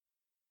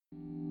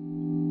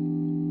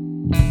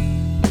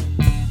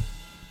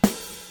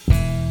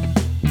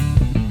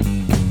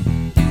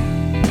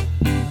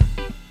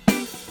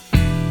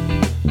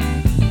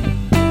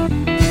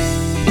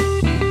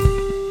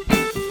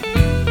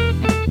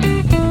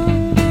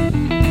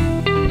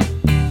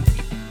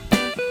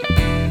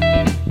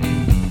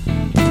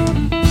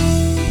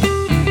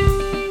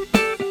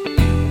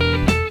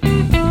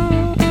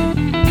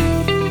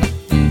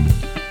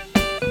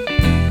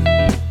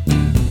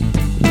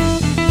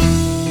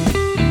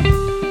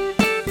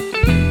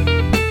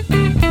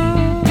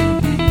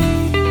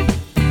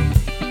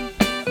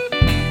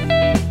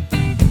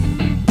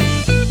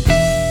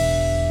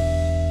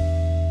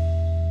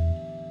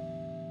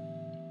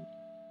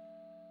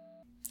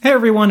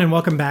everyone, and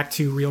welcome back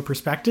to Real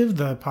Perspective,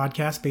 the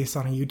podcast based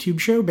on a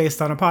YouTube show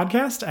based on a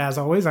podcast. As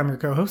always, I'm your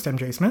co-host,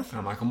 MJ Smith.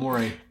 I'm Michael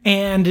Morey.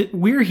 And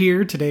we're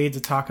here today to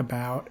talk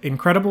about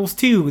Incredibles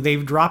 2.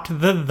 They've dropped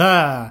which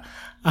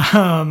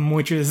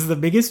is the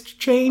biggest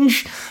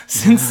change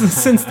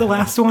since the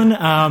last one.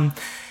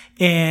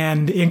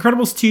 And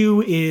Incredibles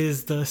 2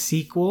 is the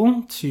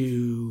sequel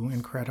to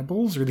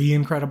Incredibles, or The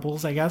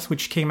Incredibles, I guess,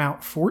 which came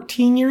out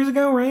 14 years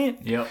ago,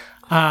 right? Yep.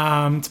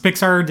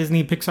 It's a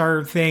Disney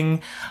Pixar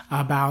thing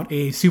about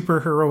a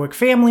superheroic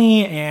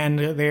family and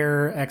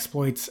their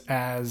exploits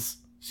as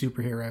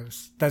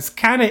superheroes. That's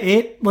kind of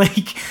it.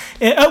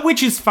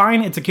 Which is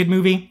fine. It's a kid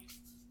movie.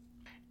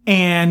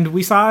 And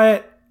we saw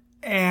it,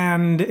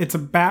 and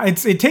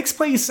it takes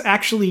place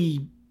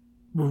actually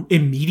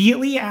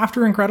immediately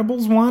after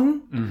Incredibles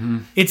 1. Mm-hmm.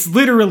 It's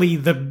literally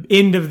the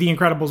end of The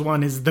Incredibles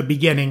 1 is the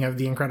beginning of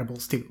The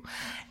Incredibles 2.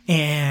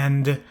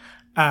 And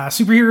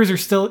superheroes are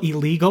still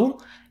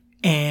illegal.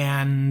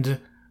 And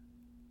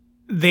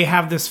they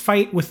have this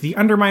fight with the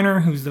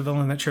Underminer, who's the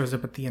villain that shows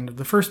up at the end of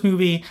the first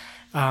movie.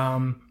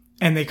 And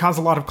they cause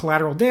a lot of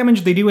collateral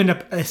damage. They do end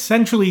up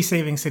essentially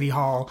saving City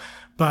Hall,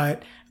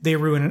 but they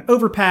ruin an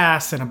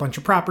overpass and a bunch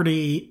of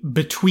property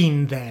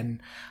between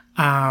then.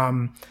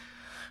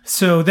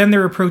 So then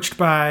they're approached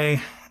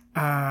by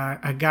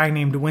a guy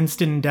named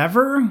Winston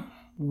Dever.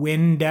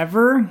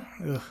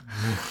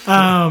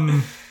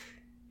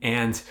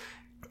 And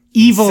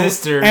evil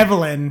sister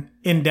Evelyn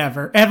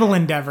Dever.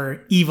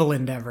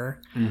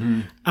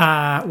 Mm-hmm.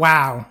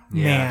 Wow,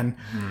 yeah. Man.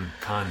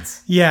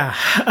 Cons. Yeah.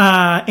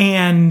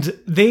 And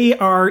they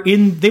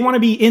want to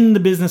be in the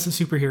business of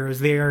superheroes.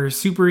 They are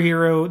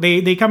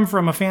they come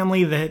from a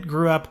family that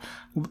grew up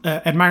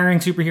admiring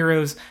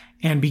superheroes,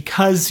 and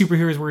because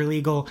superheroes were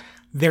illegal,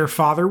 their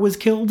father was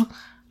killed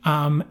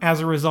as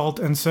a result.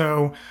 And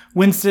so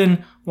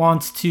Winston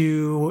wants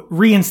to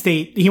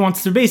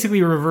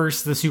basically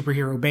reverse the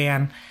superhero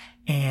ban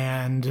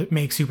and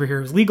make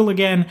superheroes legal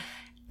again.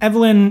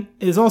 Evelyn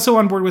is also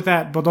on board with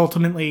that, but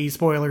ultimately,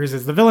 spoilers,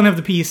 is the villain of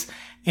the piece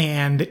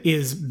and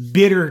is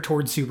bitter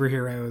towards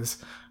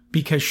superheroes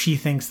because she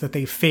thinks that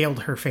they failed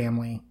her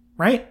family.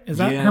 Right? Is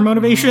that her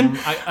motivation?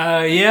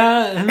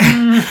 Yeah,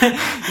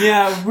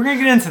 we're gonna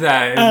get into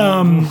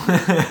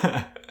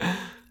that.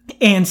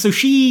 And so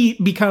she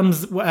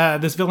becomes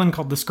this villain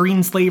called the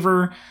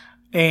Screenslaver,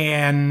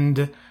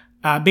 and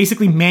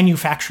basically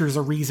manufactures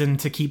a reason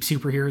to keep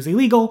superheroes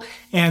illegal,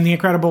 and the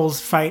Incredibles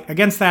fight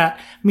against that.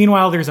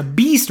 Meanwhile, there's a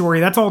B story.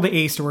 That's all the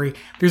A story.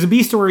 There's a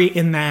B story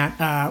in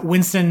that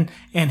Winston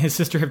and his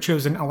sister have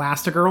chosen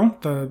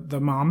Elastigirl, the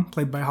mom,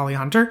 played by Holly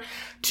Hunter,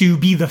 to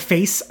be the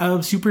face of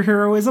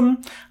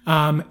superheroism,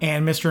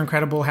 and Mr.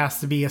 Incredible has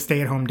to be a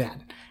stay-at-home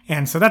dad.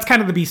 And so that's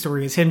kind of the B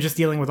story, is him just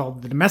dealing with all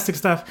the domestic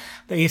stuff.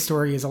 The A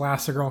story is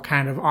Elastigirl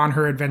kind of on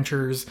her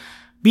adventures,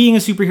 being a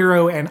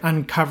superhero and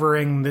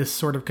uncovering this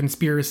sort of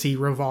conspiracy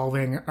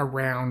revolving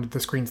around the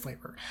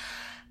Screenslaver.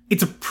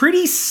 It's a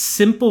pretty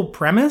simple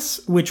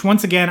premise, which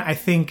once again, I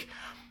think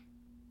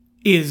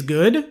is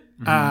good,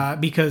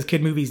 because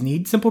kid movies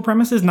need simple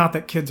premises. Not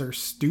that kids are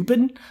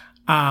stupid.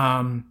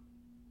 But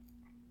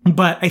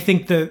I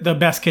think the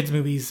best kids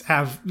movies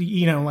have,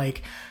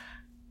 like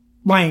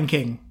Lion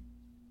King,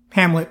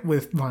 Hamlet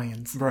with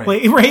lions.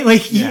 Right.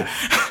 Yeah.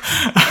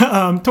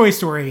 Toy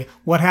Story.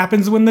 What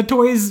happens when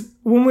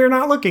we're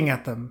not looking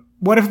at them?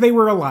 What if they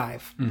were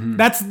alive? Mm-hmm.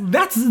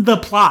 That's the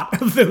plot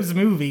of those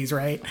movies,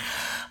 right?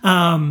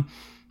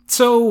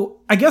 So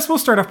I guess we'll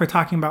start off by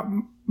talking about,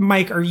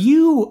 Mike, are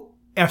you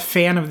a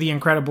fan of The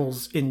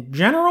Incredibles in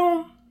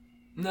general?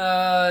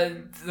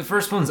 The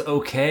first one's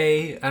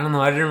okay. I don't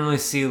know. I didn't really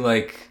see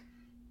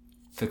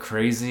the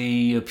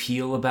crazy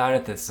appeal about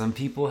it that some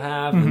people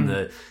have, and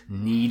the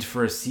need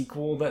for a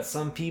sequel that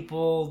some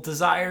people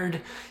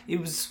desired. It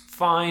was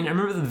fine. I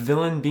remember the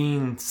villain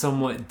being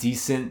somewhat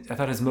decent. I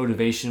thought his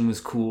motivation was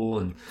cool,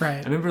 and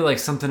right. I remember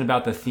something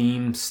about the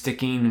theme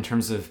sticking in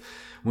terms of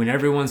when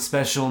everyone's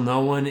special, no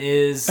one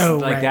is.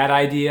 Right. That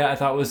idea I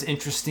thought was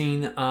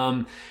interesting.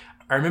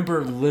 I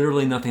remember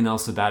literally nothing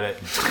else about it.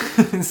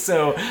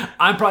 So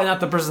I'm probably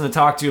not the person to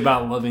talk to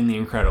about loving The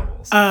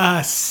Incredibles.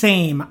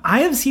 Same.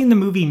 I have seen the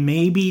movie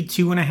maybe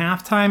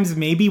 2.5 times,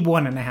 maybe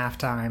 1.5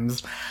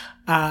 times.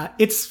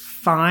 It's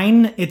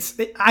fine.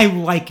 I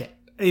like it.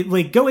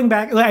 Going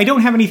back, I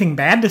don't have anything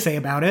bad to say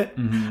about it.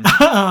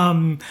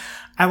 Mm-hmm.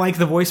 I like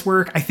the voice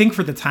work. I think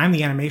for the time,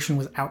 the animation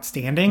was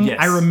outstanding. Yes.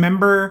 I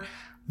remember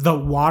the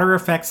water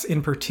effects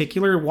in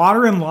particular.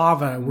 Water and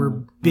lava were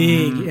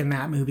big in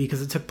that movie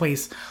because it took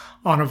place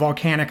on a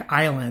volcanic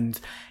island.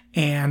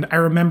 And I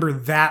remember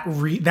that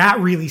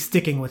really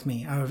sticking with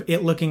me, of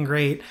it looking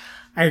great.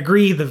 I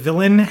agree, the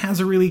villain has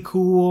a really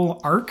cool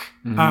arc,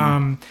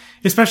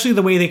 especially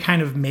the way they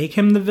kind of make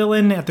him the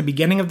villain. At the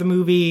beginning of the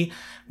movie,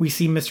 we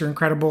see Mr.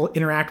 Incredible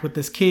interact with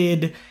this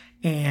kid,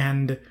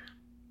 and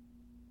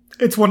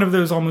it's one of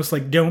those almost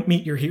don't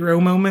meet your hero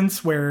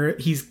moments where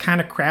he's kind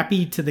of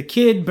crappy to the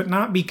kid, but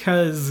not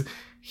because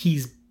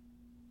he's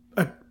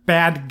a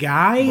bad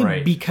guy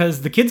Right.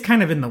 because the kid's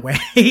kind of in the way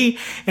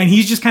and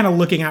he's just kind of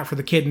looking out for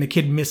the kid and the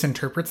kid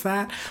misinterprets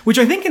that, which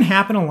I think can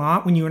happen a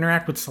lot when you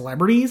interact with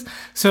celebrities.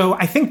 So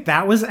I think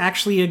that was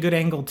actually a good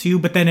angle too,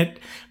 but then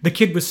the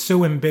kid was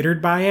so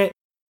embittered by it,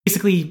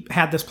 basically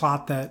had this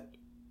plot that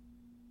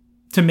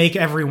to make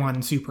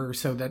everyone super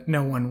so that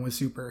no one was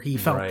super. He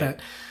felt Right. that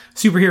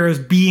superheroes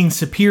being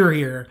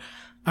superior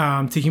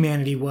to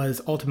humanity was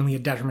ultimately a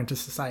detriment to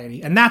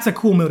society. And that's a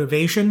cool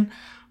motivation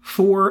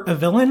for a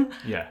villain.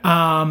 Yeah.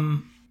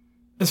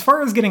 As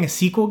far as getting a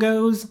sequel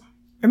goes,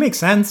 it makes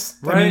sense.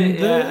 Right.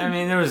 I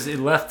mean, it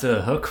left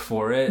a hook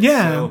for it.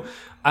 Yeah. So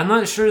I'm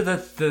not sure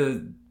that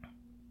the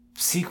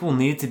sequel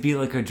needed to be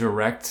like a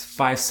direct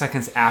 5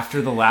 seconds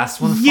after the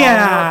last one.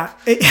 yeah.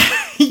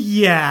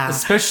 Yeah.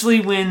 Especially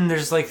when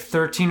there's like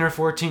 13 or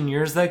 14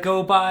 years that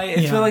go by.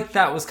 I feel like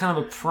that was kind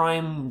of a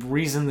prime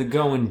reason to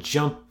go and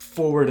jump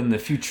forward in the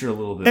future a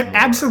little bit It more.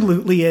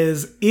 absolutely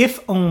is, if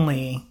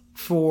only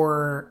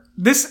for...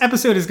 This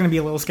episode is going to be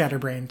a little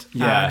scatterbrained.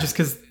 Yeah. Just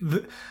because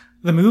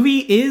the movie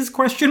is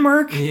question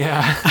mark.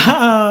 Yeah.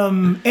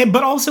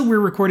 But also we're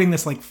recording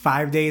this like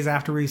 5 days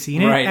after we've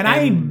seen it. Right, And I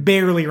and-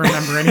 barely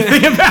remember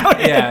anything about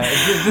it. Yeah.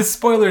 The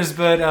spoilers,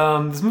 but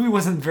this movie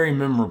wasn't very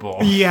memorable.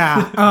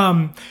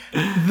 Yeah.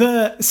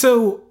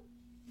 So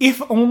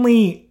if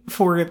only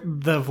for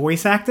the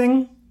voice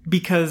acting,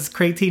 because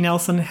Craig T.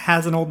 Nelson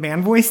has an old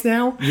man voice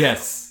now,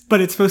 Yes. but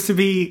it's supposed to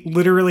be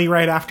literally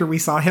right after we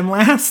saw him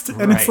last.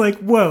 And it's Right. like,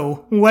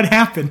 whoa, what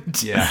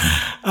happened? Yeah.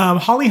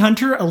 Holly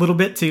Hunter, a little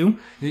bit too.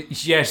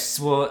 Yes.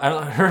 Well,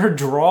 her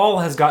drawl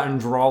has gotten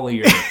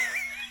drawlier.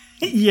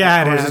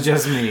 Yeah, Or it is it has.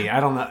 just me? I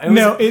don't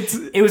know.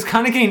 It was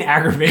kind of getting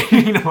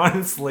aggravating,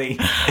 honestly.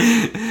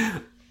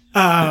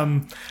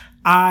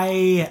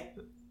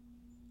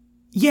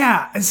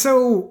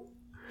 So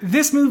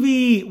this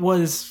movie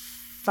was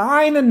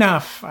fine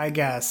enough, I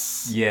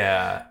guess.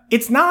 Yeah.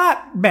 It's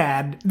not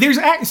bad.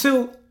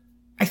 So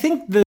I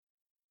think the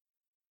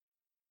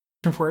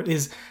for it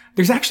is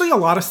there's actually a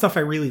lot of stuff I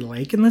really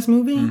like in this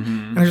movie,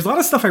 and there's a lot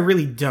of stuff I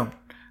really don't.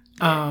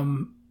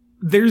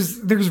 There's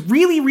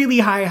really, really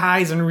high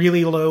highs and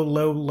really low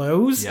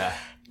lows. Yeah.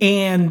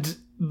 And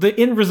the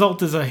end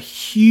result is a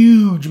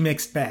huge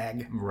mixed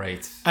bag.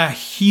 Right. A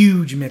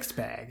huge mixed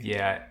bag.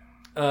 Yeah.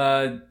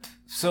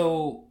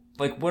 So,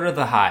 like, what are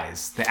the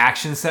highs? The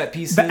action set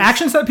pieces? The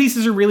action set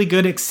pieces are really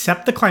good,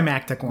 except the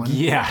climactic one.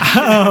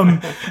 Yeah.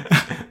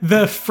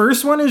 The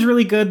first one is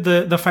really good.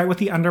 The fight with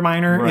the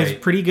Underminer is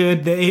Right. pretty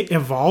good. It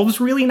evolves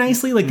really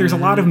nicely. Like there's a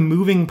lot of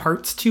moving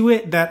parts to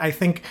it that I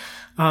think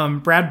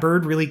Brad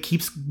Bird really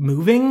keeps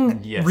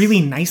moving Yes.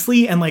 really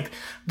nicely. And like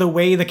the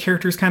way the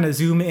characters kind of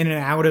zoom in and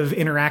out of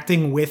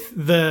interacting with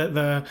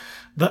the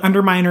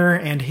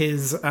Underminer and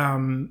his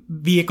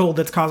vehicle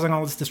that's causing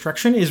all this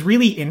destruction is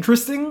really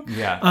interesting.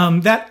 Yeah.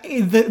 That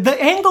the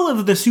angle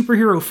of the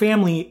superhero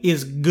family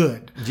is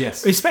good.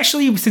 Yes.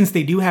 Especially since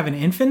they do have an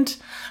infant.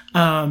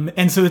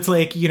 And so it's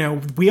like,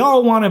 we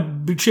all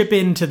want to chip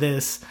into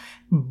this,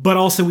 but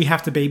also we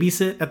have to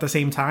babysit at the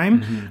same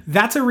time.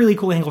 That's a really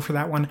cool angle for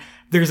that one.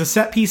 There's a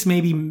set piece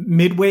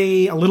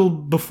maybe a little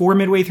before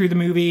midway through the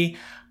movie,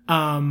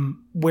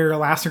 where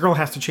Elastigirl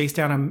has to chase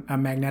down a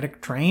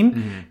magnetic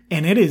train,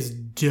 and it is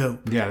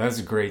dope. Yeah, that's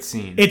a great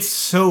scene. It's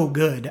so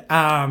good.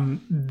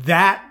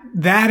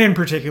 That in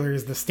particular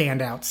is the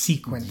standout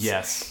sequence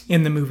Yes.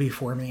 in the movie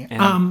for me.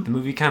 And the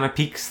movie kind of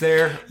peaks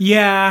there.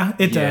 Yeah,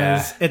 it Yeah.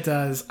 does. It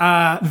does.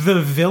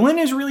 The villain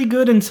is really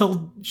good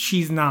until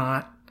she's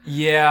not.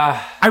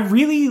 Yeah. I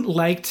really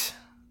liked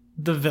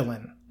the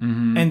villain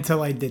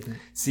until I didn't.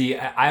 See,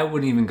 I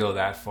wouldn't even go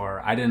that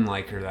far. I didn't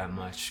like her that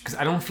much because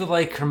I don't feel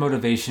like her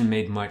motivation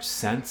made much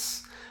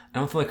sense. I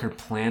don't feel like her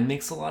plan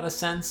makes a lot of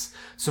sense.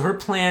 So her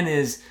plan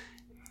is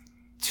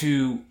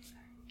to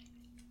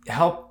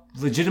help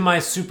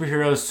legitimize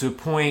superheroes to a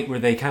point where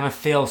they kind of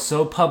fail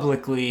so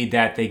publicly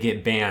that they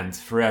get banned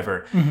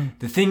forever.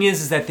 The thing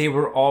is that they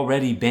were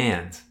already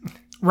banned.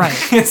 Right.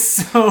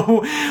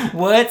 So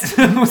what?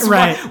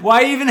 Right.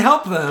 Why even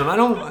help them? I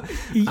don't.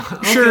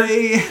 Sure.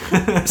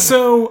 Okay.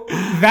 So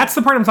that's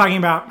the part I'm talking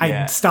about.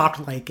 Yeah. I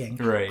stopped liking.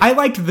 Right. I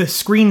liked the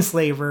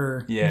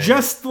Screenslaver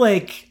just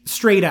like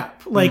straight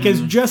up, like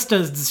as just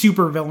a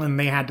super villain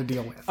they had to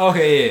deal with.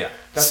 Okay. Yeah.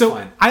 That's so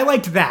fine. I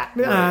liked that.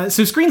 Right.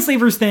 So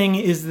Screenslaver's thing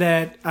is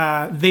that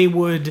they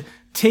would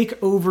take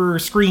over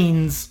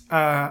screens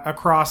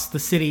across the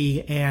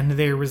city, and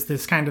there was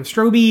this kind of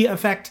strobe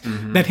effect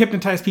that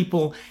hypnotized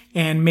people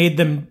and made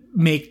them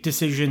make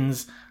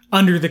decisions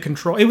under the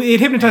control. It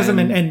hypnotized them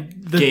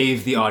and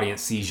Gave the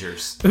audience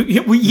seizures.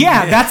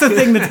 yeah, that's a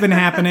thing that's been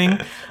happening.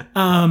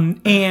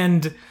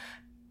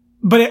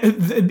 But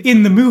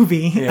in the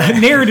movie,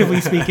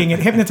 narratively speaking, it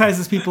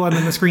hypnotizes people, and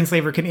then the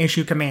Screenslaver can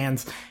issue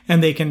commands,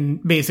 and they can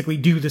basically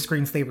do the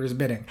Screenslaver's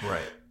bidding. Right.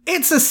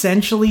 It's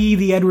essentially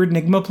the Edward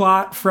Nygma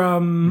plot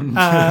from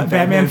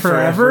Batman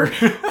Forever.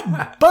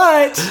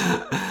 But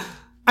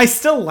I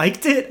still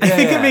liked it. I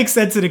think it makes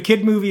sense in a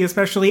kid movie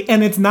especially,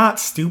 and it's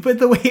not stupid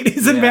the way it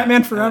is in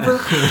Batman Forever.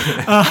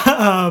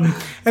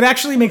 It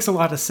actually makes a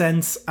lot of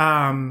sense.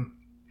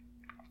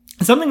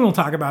 something we'll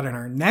talk about in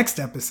our next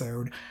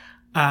episode.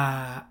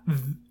 So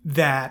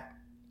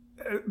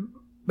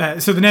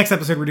the next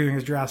episode we're doing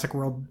is Jurassic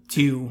World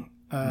 2,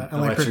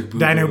 Electric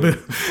Dino Boo.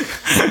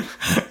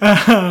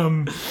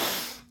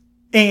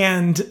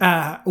 And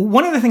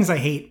one of the things I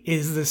hate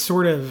is this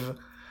sort of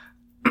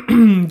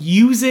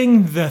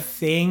using the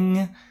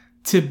thing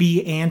to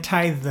be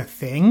anti the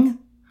thing.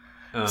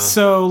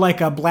 So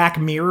like a Black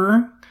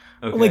Mirror.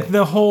 Okay. Like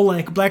the whole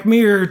like Black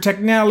Mirror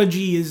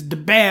technology is the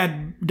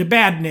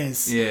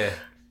badness. Yeah.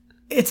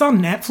 It's on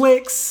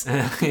Netflix.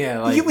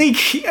 Yeah,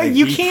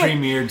 you can't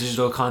premier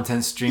digital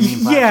content streaming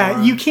platform.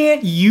 Yeah, you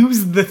can't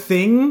use the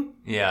thing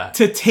yeah.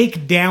 to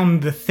take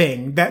down the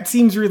thing. That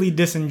seems really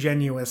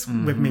disingenuous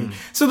with me.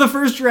 So the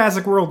first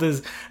Jurassic World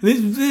is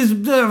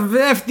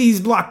F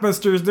these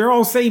blockbusters. They're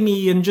all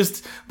samey and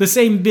just the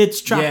same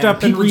bits chopped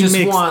up and remixed. People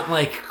just want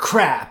like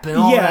crap and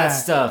all that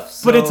stuff.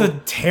 So. But it's a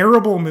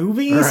terrible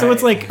movie. Right. So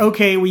it's like,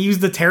 okay, we use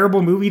the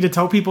terrible movie to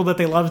tell people that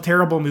they love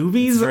terrible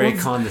movies. It's very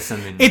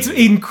condescending. It's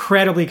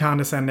incredibly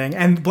condescending.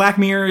 And Black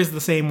Mirror is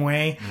the same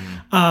way.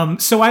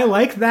 So I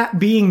like that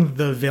being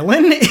the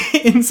villain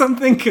in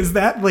something because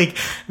that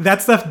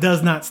stuff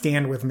does not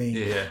stand with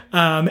me. Yeah.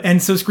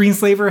 And so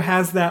Screenslaver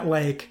has that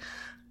like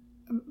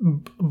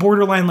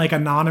borderline like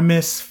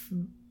anonymous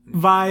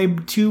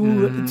vibe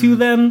to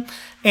them.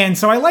 And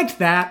so I liked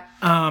that.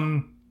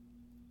 I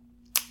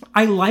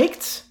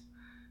liked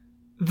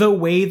the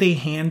way they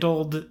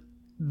handled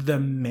the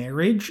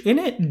marriage in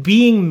it,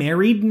 being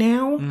married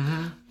now.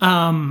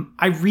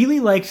 I really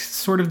liked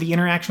sort of the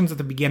interactions at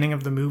the beginning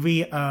of the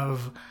movie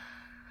of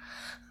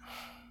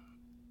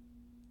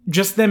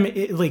just them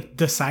like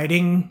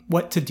deciding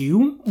what to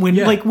do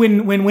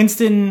when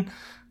Winston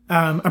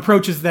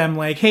approaches them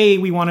like, hey,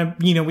 we want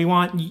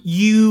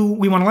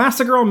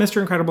Elastigirl,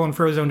 Mr. Incredible, and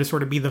Frozone to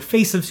sort of be the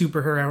face of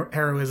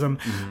superheroism,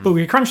 but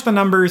we crunch the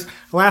numbers.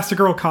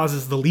 Elastigirl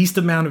causes the least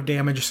amount of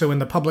damage, so in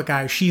the public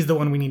eye, she's the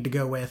one we need to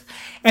go with.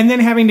 And then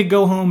having to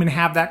go home and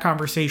have that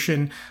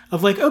conversation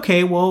of like,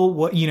 okay, well,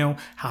 what,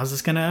 how's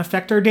this going to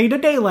affect our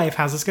day-to-day life?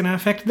 How's this going to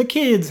affect the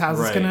kids? How's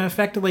this going to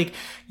affect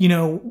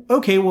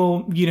okay,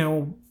 well,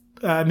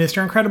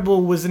 Mr.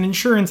 Incredible was an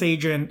insurance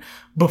agent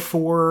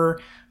before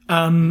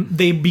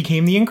they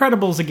became the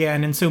Incredibles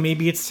again, and so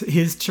maybe it's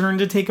his turn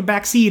to take a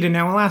back seat, and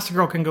now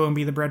Elastigirl can go and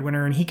be the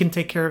breadwinner, and he can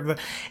take care of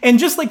and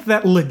just like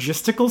that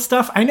logistical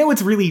stuff. I know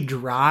it's really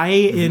dry,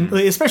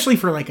 especially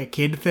for like a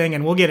kid thing,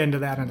 and we'll get into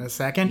that in a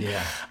second.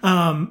 Yeah.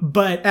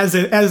 But as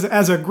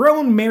a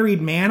grown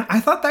married man, I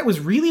thought that was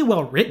really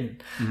well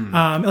written.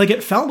 Like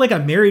it felt like a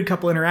married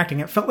couple interacting.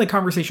 It felt like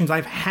conversations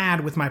I've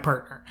had with my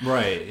partner.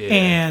 Right. Yeah.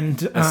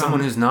 And as someone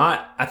who's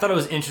not, I thought it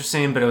was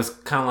interesting, but it was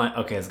kind of like,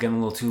 okay, it's getting a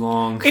little too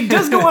long. It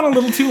does go on a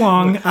little too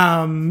long.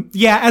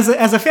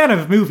 As a fan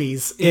of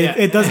movies,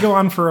 it does go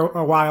on for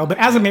a while. But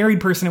as a married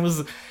person, it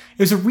was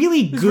a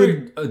really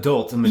good, very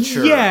adult and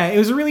mature. Yeah, it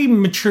was a really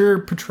mature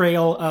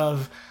portrayal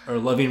of a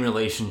loving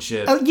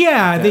relationship.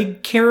 They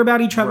care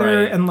about each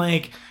other and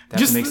like they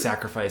have to make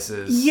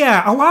sacrifices.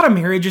 Yeah, a lot of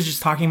marriage is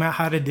just talking about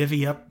how to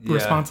divvy up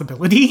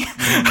responsibility.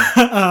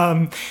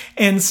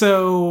 And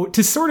so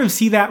to sort of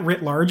see that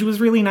writ large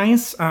was really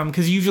nice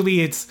because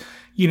usually it's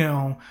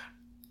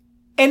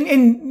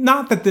And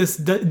not that this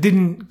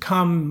didn't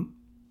come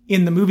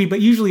in the movie,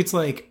 but usually it's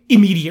like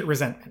immediate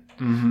resentment.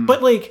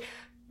 But like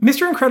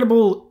Mr.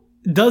 Incredible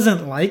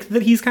doesn't like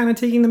that he's kind of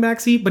taking the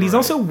backseat, but he's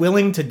also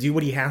willing to do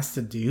what he has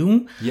to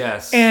do.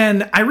 Yes.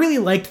 And I really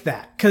liked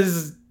that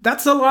because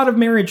that's a lot of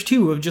marriage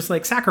too, of just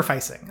like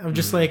sacrificing, of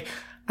just like,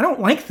 I don't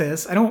like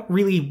this. I don't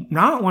really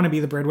not want to be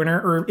the breadwinner.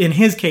 Or in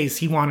his case,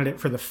 he wanted it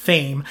for the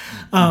fame.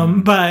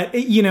 But,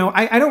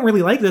 I don't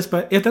really like this.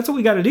 But if that's what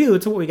we got to do,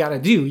 it's what we got to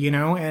do,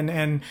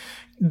 and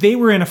they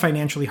were in a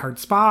financially hard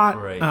spot.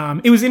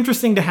 Right. It was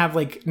interesting to have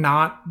like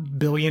not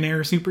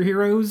billionaire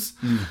superheroes,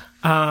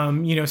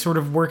 sort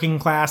of working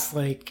class.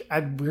 Like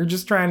we're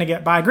just trying to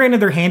get by.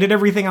 Granted, they're handed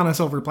everything on a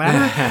silver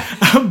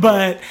platter,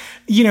 but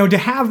to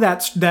have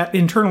that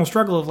internal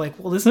struggle of like,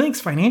 well, this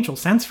makes financial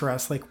sense for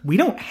us. Like we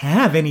don't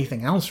have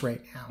anything else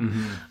right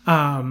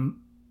now.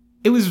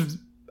 It was,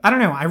 I don't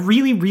know. I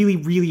really, really,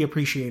 really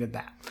appreciated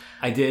that.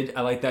 I did.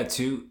 I like that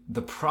too.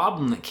 The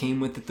problem that came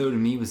with it though to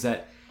me was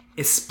that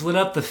it split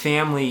up the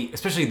family,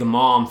 especially the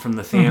mom from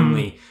the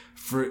family,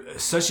 for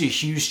such a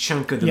huge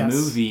chunk of the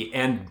movie.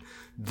 And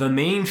the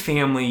main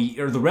family,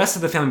 or the rest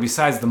of the family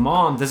besides the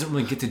mom, doesn't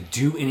really get to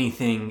do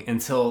anything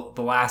until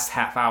the last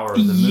half hour of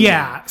the movie.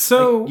 Yeah,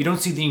 so... Like, you don't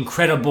see the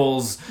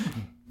Incredibles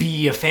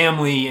be a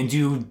family and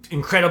do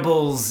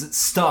Incredibles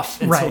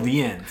stuff until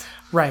the end.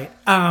 Right.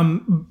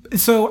 And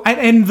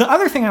the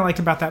other thing I liked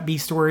about that B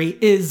story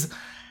is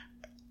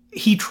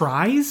he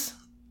tries...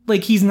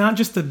 Like, he's not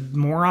just a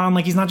moron.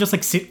 Like, he's not just,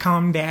 like,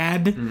 sitcom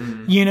dad.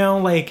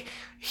 Like,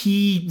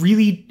 he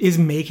really is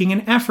making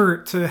an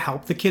effort to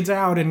help the kids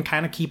out and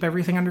kind of keep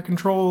everything under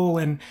control.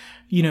 And,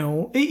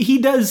 he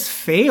does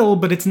fail,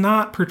 but it's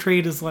not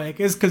portrayed as, like,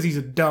 it's because he's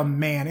a dumb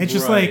man. It's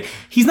just, like,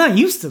 he's not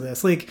used to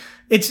this. Like,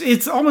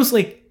 it's almost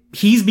like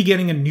he's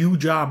beginning a new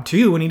job,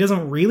 too, and he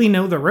doesn't really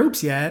know the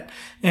ropes yet.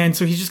 And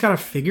so he's just got to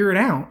figure it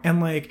out.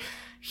 And, like...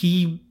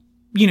 he,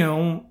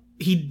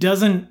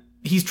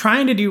 he's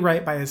trying to do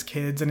right by his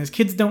kids, and his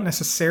kids don't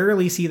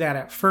necessarily see that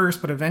at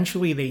first, but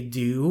eventually they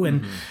do.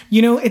 And,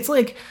 it's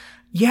like,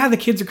 yeah, the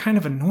kids are kind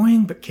of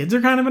annoying, but kids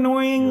are kind of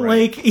annoying.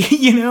 Right. Like,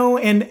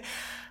 and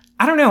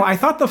I don't know. I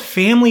thought the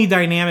family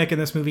dynamic in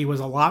this movie was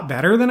a lot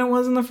better than it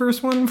was in the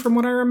first one, from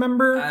what I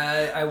remember.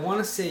 I want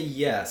to say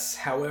yes.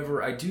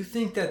 However, I do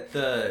think that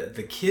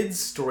the kids'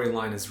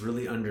 storyline is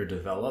really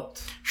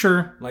underdeveloped.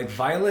 Sure. Like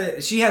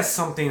Violet, she has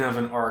something of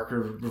an arc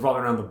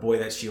revolving around the boy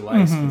that she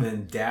likes, but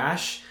then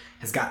Dash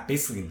has got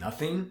basically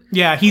nothing.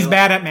 Yeah, he's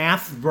bad at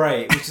math.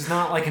 Right, which is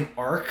not like an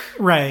arc.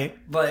 Right.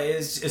 But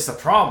it's a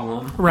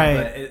problem. Right.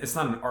 But it's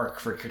not an arc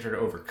for a character to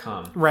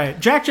overcome. Right.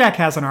 Jack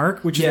has an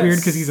arc, which is weird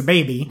because he's a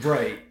baby.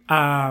 Right.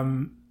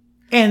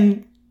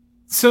 And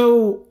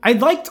so I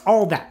liked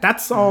all that.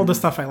 That's all the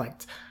stuff I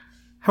liked.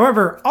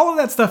 However, all of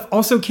that stuff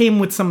also came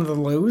with some of the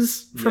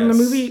lows from the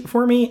movie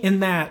for me, in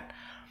that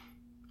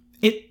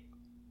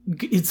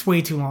it's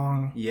way too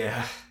long.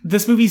 Yeah.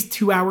 This movie's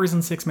 2 hours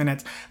and 6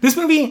 minutes. This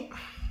movie...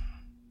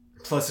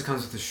 Plus, it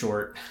comes with a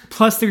short.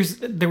 Plus,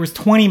 there was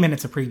 20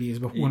 minutes of previews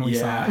when we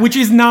saw it, which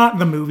is not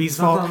the movie's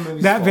fault.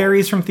 That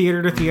varies from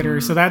theater to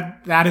theater, so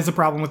that is a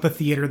problem with the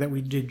theater that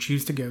we did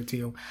choose to go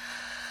to.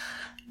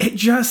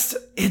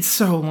 It's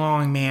so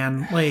long,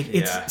 man. Like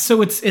it's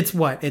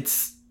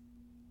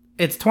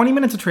 20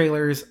 minutes of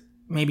trailers,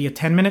 maybe a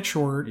 10-minute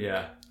short.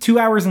 Yeah. 2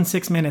 hours and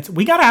 6 minutes.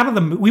 We got out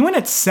of we went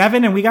at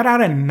 7 and we got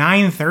out at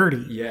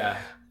 9:30. Yeah.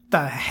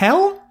 The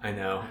hell? I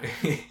know.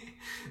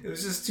 It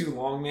was just too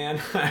long,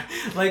 man.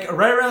 Like,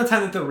 right around the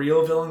time that the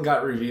real villain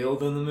got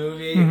revealed in the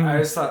movie, I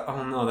just thought,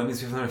 oh no, that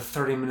means we have another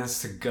 30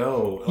 minutes to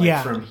go.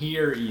 Like, from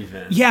here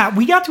even. Yeah,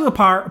 we got to a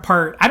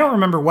part, I don't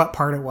remember what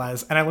part it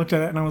was, and I looked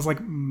at it and I was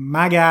like,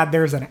 my God,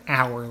 there's an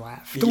hour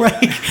left.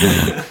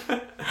 Yeah.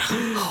 Like,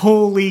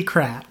 holy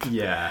crap.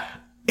 Yeah.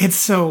 It's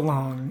so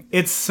long.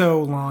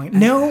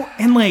 No,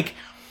 and like,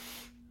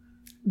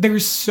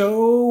 there's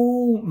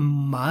so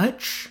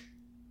much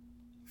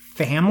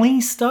family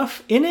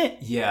stuff in it.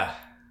 Yeah.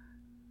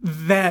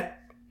 That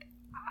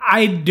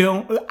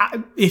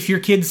if your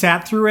kid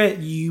sat through it,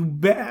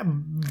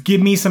 give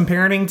me some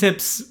parenting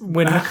tips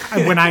when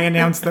I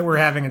announce that we're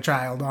having a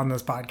child on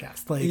this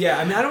podcast. Like, yeah,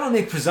 I mean, I don't want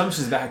to make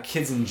presumptions about how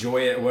kids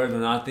enjoy it, whether or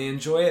not they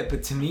enjoy it,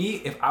 but to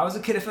me, if I was a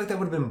kid, I feel like that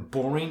would have been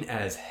boring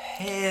as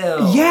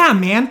hell. Yeah,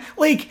 man.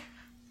 Like,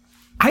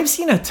 I've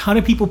seen a ton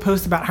of people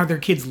post about how their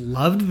kids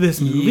loved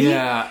this movie.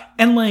 Yeah.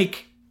 And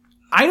like,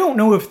 I don't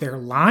know if they're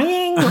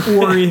lying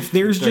or if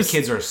their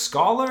kids are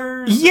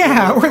scholars.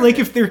 Yeah, or like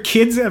if their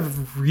kids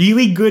have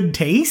really good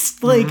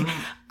taste. Like,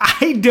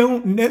 I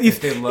don't know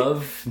if they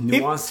love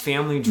nuanced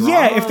family drama.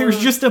 Yeah, if there's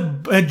just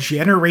a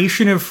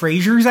generation of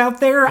Frasers out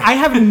there, I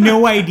have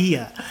no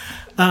idea.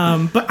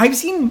 But I've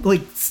seen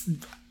like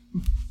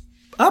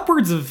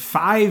upwards of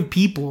 5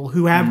 people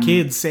who have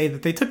kids say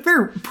that they took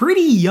their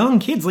pretty young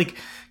kids, like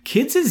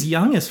kids as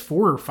young as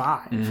 4 or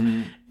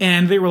 5.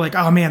 And they were like,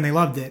 oh man, they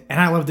loved it. And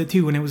I loved it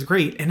too. And it was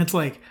great. And it's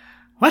like,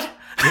 what?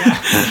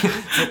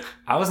 Yeah.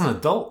 I was an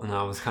adult and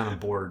I was kind of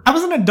bored. I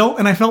was an adult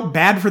and I felt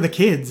bad for the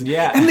kids.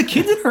 Yeah. And the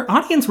kids in our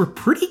audience were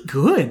pretty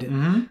good.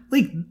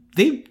 Like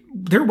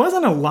there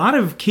wasn't a lot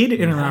of kid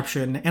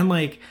interruption. And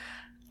like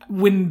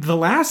when the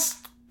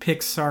last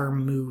Pixar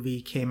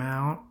movie came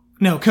out,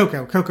 no,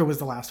 Coco. Coco was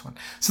the last one.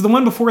 So the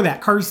one before that,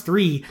 Cars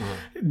 3,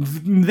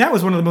 that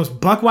was one of the most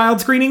buck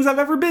wild screenings I've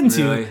ever been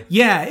to. Really?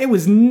 Yeah, it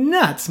was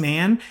nuts,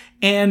 man.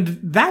 And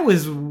that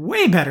was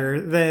way better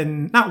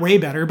than, not way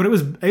better, but it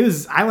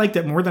was, I liked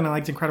it more than I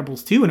liked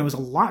Incredibles 2, and it was a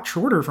lot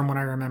shorter from what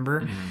I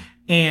remember.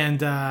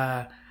 And,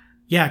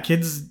 yeah,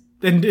 kids,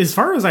 and as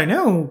far as I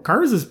know,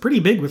 Cars is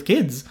pretty big with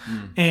kids.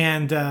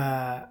 And,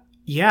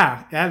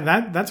 yeah,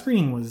 that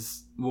screening was...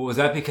 Well, was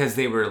that because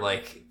they were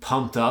like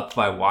pumped up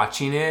by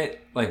watching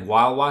it, like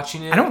while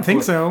watching it? I don't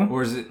think so.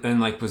 Or is it, and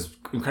like, was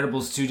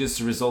Incredibles 2 just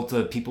a result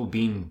of people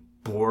being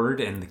bored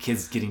and the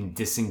kids getting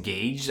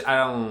disengaged?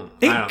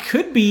 It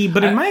could be,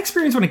 but in my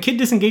experience, when a kid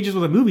disengages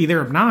with a movie,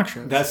 they're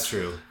obnoxious. That's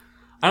true.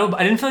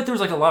 I didn't feel like there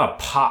was like a lot of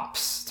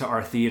pops to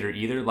our theater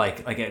either.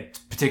 Like at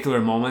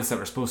particular moments that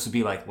were supposed to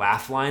be like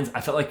laugh lines,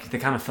 I felt like they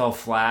kind of fell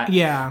flat.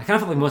 Yeah. I kind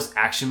of felt like most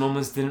action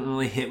moments didn't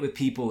really hit with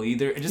people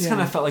either. It just kind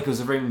of felt like it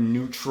was a very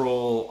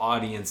neutral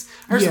audience.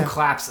 I heard some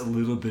claps a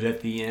little bit at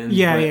the end.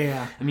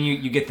 Yeah. I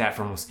mean, you get that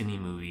for almost any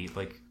movie.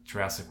 Like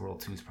Jurassic World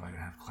 2 is probably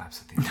gonna have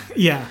claps at the end.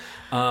 Yeah.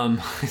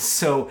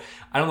 So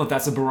I don't know if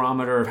that's a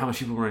barometer of how much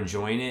people were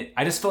enjoying it.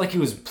 I just felt like he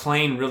was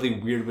playing really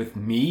weird with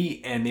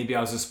me, and maybe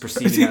I was just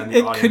perceiving that in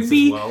the audience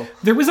as well.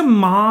 There was a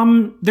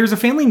mom. There's a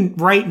family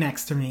right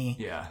next to me.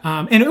 Yeah.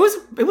 And it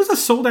was a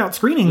sold out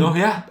screening. Oh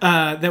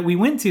yeah. That we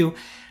went to.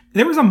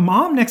 There was a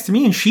mom next to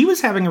me, and she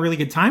was having a really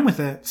good time with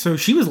it. So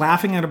she was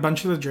laughing at a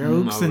bunch of the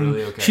jokes, and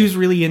really? Okay. she was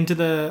really into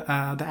the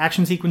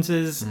action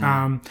sequences.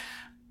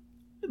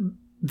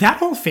 That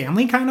whole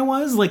family kind of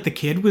was like, the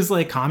kid was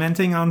like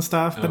commenting on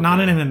stuff, but not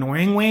in an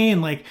annoying way,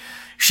 and like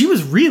she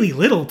was really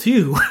little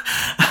too.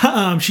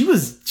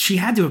 She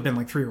had to have been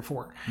like 3 or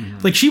 4.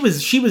 Like she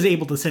was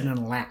able to sit in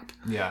a lap.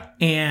 Yeah.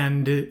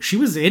 And she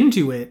was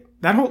into it.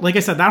 That whole, like I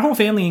said, that whole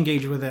family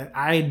engaged with it.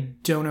 I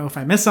don't know if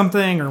I missed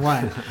something or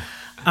what.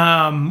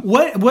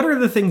 What are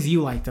the things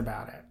you liked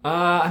about it?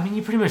 I mean,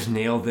 you pretty much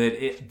nailed it.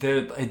 It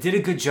did a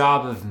good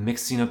job of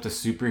mixing up the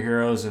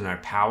superheroes and their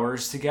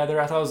powers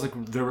together. I thought it was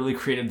like the really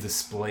creative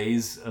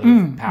displays of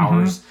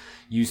powers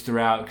used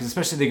throughout, because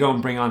especially they go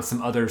and bring on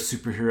some other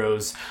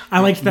superheroes. I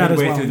liked that as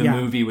well. Midway through the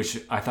movie,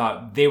 which I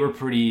thought they were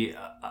pretty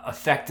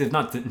effective,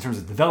 not in terms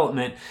of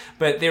development,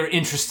 but they were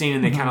interesting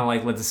and they kind of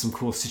like led to some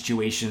cool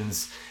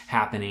situations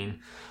happening.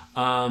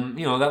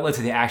 That led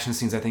to the action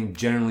scenes, I think,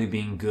 generally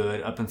being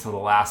good up until the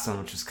last one,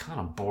 which was kind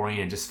of boring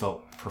and just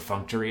felt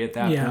perfunctory at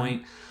that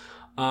point.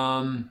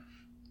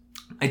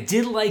 I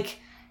did like,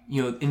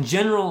 in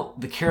general,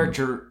 the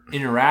character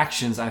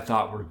interactions I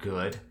thought were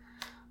good.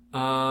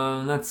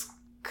 That's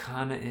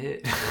kind of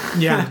it.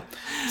 Yeah.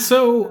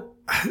 So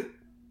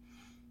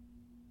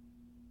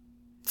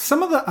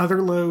some of the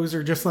other lows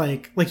are just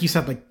like you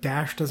said, like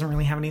Dash doesn't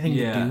really have anything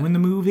to do in the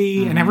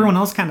movie, and everyone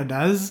else kind of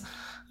does.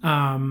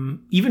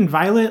 Even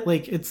Violet,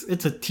 like it's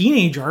a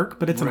teenage arc,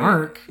 but it's an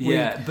arc.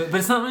 Yeah, but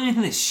it's not really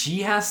anything that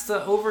she has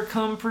to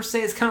overcome per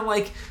se. It's kind of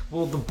like,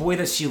 well, the boy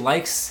that she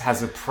likes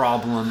has a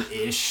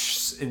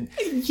problem-ish, and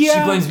she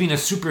blames being a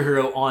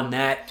superhero on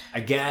that,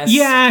 I guess.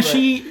 Yeah,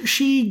 but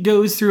she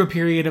goes through a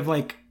period of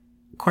like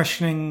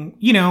questioning.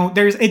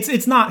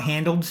 It's not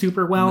handled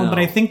super well, but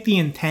I think the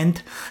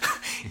intent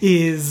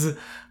is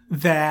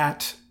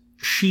that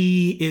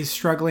she is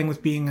struggling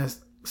with being a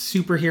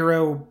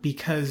superhero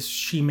because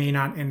she may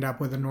not end up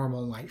with a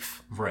normal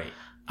life. Right.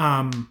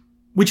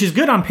 Which is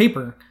good on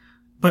paper,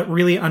 but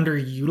really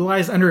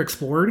underutilized,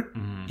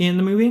 underexplored in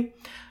the movie.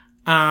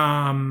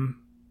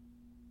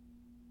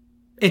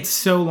 It's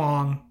so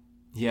long.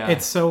 Yeah.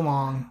 It's so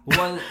long.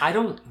 Well, I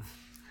don't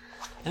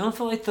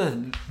feel like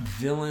the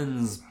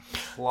villain's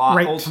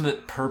plot,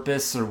 ultimate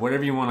purpose, or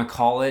whatever you want to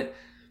call it,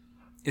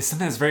 is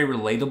something that's very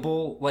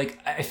relatable. Like,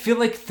 I feel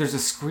like there's a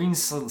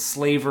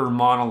screenslaver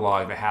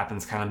monologue that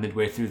happens kind of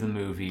midway through the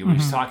movie where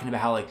he's talking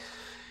about how, like,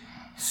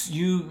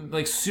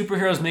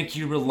 superheroes make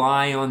you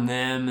rely on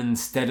them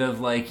instead of,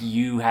 like,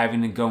 you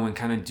having to go and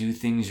kind of do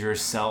things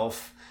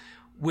yourself,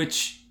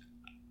 which,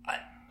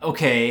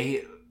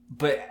 okay,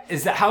 but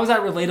how is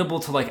that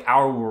relatable to, like,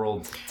 our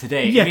world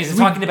today? Yeah, I mean, is it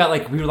talking about,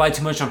 like, we rely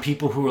too much on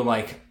people who are,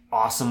 like,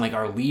 awesome, like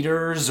our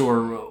leaders,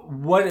 or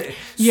what,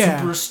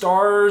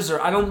 superstars,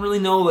 or I don't really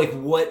know like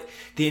what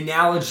the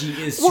analogy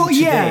is to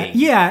today.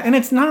 And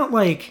it's not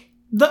like,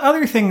 the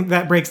other thing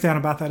that breaks down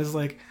about that is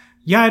like,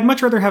 I'd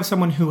much rather have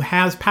someone who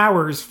has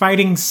powers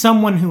fighting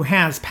someone who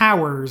has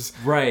powers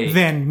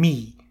than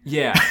me.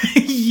 Yeah.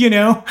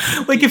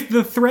 Like if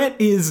the threat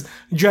is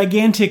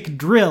gigantic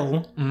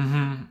drill,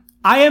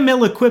 I am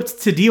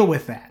ill-equipped to deal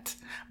with that.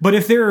 But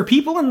if there are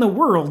people in the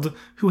world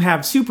who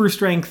have super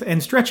strength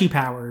and stretchy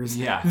powers,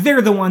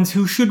 they're the ones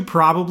who should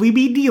probably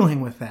be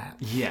dealing with that.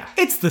 Yeah.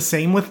 It's the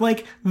same with,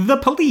 like, the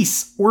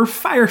police or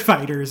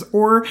firefighters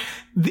or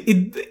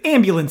the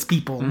ambulance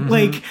people.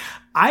 Like,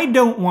 I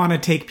don't want to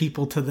take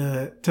people to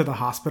the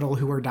hospital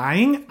who are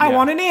dying. I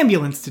want an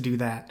ambulance to do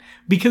that.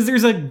 Because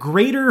there's a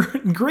greater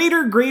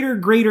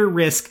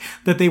risk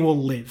that they will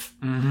live.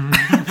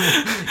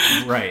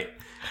 Right.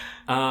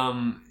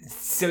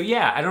 So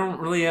yeah, I don't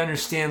really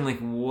understand like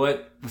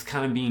what was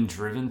kind of being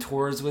driven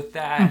towards with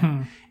that.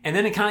 And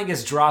then it kind of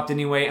gets dropped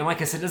anyway. And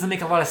like I said, it doesn't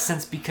make a lot of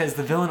sense because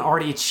the villain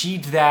already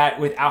achieved that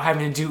without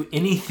having to do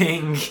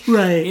anything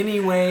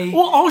anyway.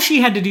 Well, all she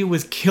had to do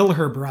was kill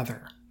her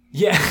brother.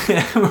 Yeah,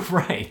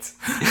 right.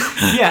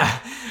 Yeah.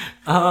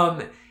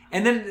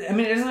 And then, I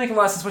mean, it doesn't make a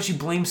lot of sense why she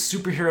blames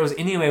superheroes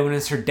anyway when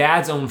it's her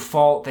dad's own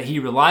fault that he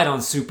relied on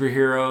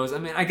superheroes. I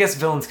mean, I guess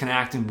villains can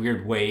act in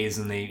weird ways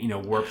and they,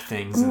 warp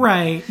things. And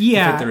right,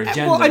 yeah. Fit their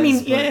agendas, well, I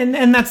mean,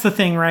 and that's the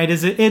thing, right?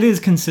 Is it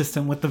is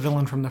consistent with the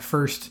villain from the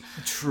first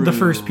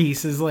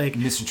piece is like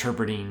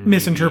misinterpreting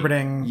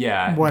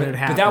what had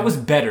happened. But that was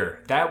better.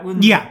 That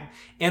one,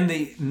 and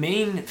the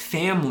main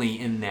family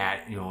in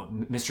that,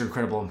 Mr.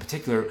 Incredible in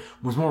particular,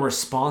 was more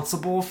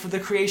responsible for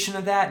the creation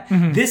of that.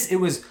 It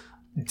was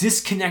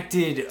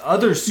disconnected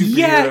other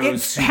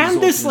superheroes.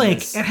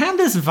 It had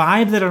this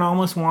vibe that it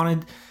almost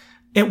wanted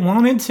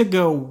to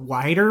go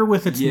wider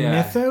with its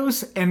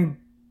mythos, and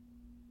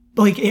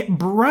like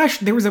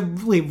there was a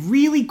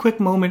really quick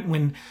moment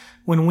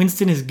when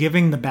Winston is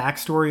giving the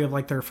backstory of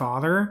like their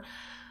father,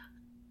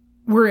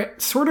 where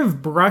it sort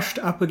of brushed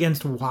up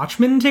against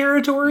Watchmen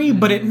territory,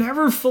 but it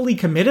never fully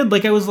committed.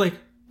 Like I was like,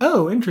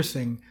 oh,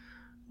 interesting.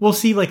 We'll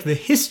see like the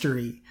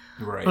history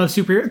of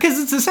superhero, because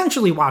it's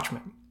essentially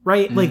Watchmen.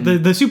 Right? Like, the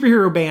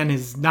superhero ban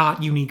is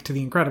not unique to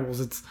The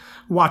Incredibles. It's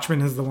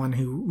Watchmen is the one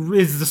who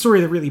is the story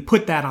that really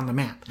put that on the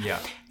map. Yeah.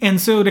 And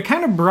so to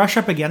kind of brush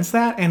up against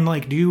that and,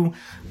 like, do,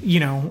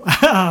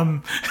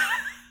 I'm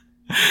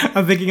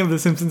thinking of the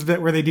Simpsons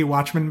bit where they do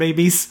Watchmen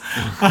babies.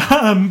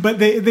 But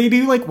they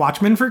do, like,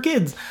 Watchmen for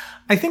kids.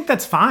 I think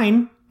that's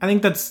fine. I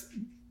think that's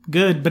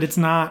good, but it's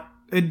not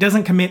it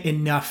doesn't commit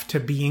enough to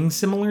being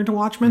similar to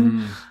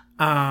Watchmen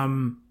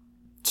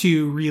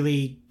to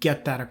really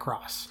get that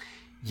across.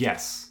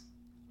 Yes.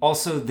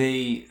 Also,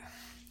 they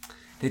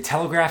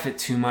telegraph it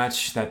too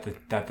much that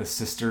the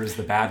sister is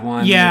the bad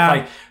one. Yeah.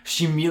 Like,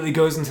 she immediately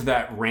goes into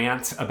that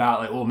rant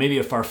about, like, well, maybe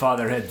if our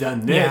father had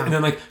done this. Yeah. And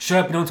then, like,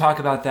 shut up, don't talk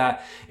about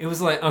that. It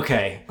was like,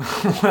 okay,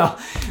 well,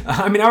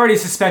 I mean, I already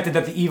suspected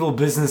that the evil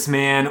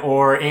businessman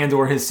or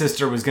his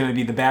sister was going to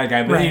be the bad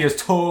guy, but then you just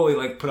totally,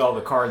 like, put all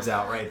the cards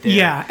out right there.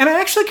 Yeah, and I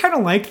actually kind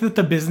of liked that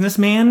the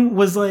businessman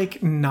was,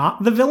 like,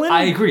 not the villain.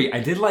 I agree. I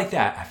did like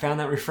that. I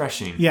found that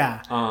refreshing.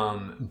 Yeah.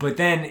 But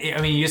then,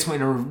 I mean, you just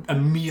went and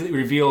immediately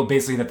revealed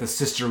basically that the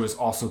sister was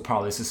also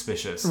probably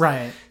suspicious.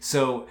 Right.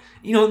 So,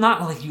 you know,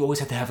 not like you always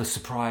have to have a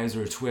surprise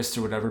or a twist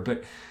or whatever,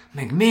 but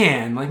like,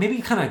 man, like maybe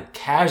kind of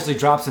casually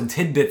drop some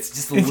tidbits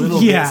just a little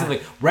bit. So,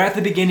 like, right at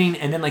the beginning,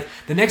 and then like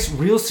the next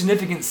real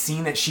significant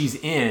scene that she's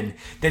in,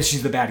 then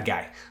she's the bad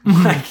guy.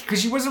 Like,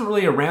 because she wasn't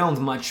really around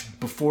much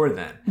before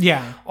then.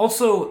 Yeah.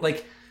 Also,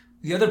 like,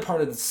 the other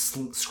part of the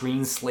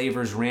Screen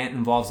Slavers rant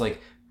involves like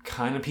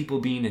kind of people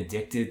being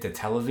addicted to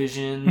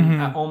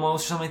television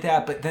almost, or something like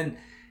that. But then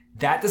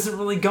that doesn't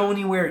really go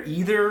anywhere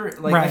either.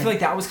 Like, I feel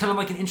like that was kind of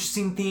like an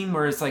interesting theme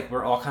where it's like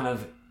we're all kind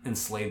of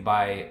enslaved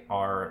by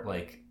our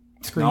like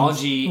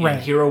technology and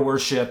hero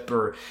worship,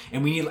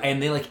 and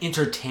they like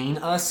entertain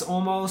us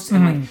almost,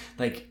 and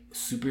like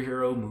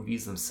superhero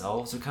movies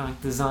themselves are kind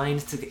of designed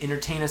to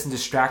entertain us and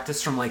distract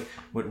us from like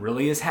what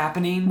really is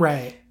happening.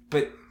 Right.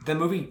 But the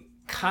movie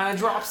kind of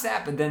drops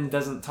that, but then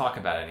doesn't talk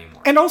about it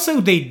anymore. And also,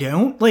 they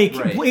don't. Like,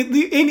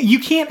 you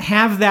can't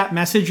have that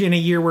message in a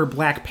year where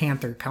Black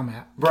Panther comes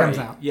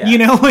out. Yeah. You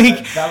know,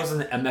 like... That was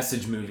a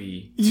message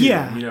movie, too.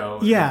 Yeah. You know?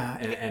 Yeah.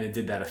 And it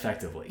did that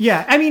effectively.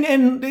 Yeah. I mean,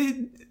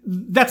 and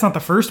that's not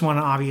the first one,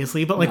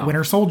 obviously, but like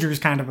Winter Soldier is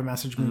kind of a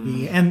message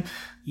movie. And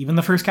even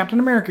the first Captain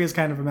America is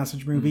kind of a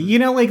message movie. You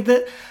know, like,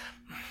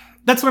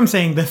 that's what I'm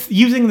saying.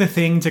 Using the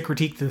Thing to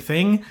critique the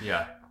Thing.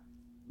 Yeah.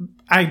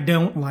 I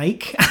don't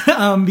like,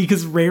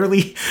 because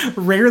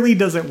rarely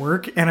does it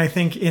work. And I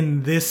think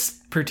in this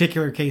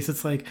particular case,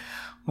 it's like,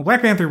 well,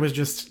 Black Panther was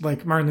just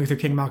like Martin Luther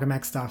King, Malcolm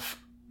X stuff,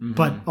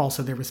 but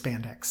also there was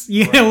spandex,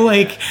 you know,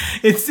 like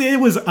it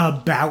was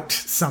about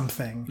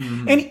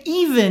something. And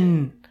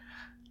even,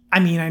 I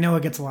mean, I know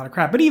it gets a lot of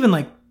crap, but even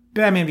like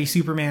Batman v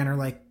Superman or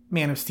like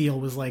Man of Steel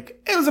was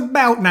like, it was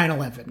about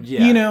 9/11,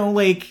 you know,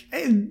 like,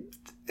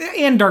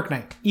 and Dark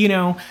Knight, you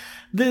know,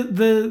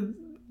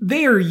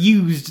 they are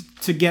used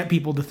to get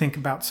people to think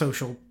about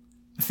social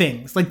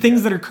things, like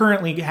things that are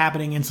currently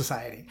happening in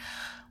society.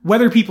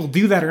 Whether people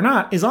do that or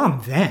not is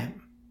on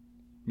them.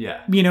 Yeah.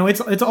 You know, it's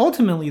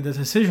ultimately the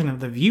decision of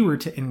the viewer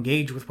to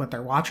engage with what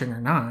they're watching or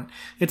not.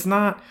 It's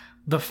not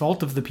the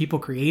fault of the people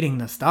creating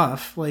the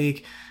stuff.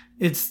 Like,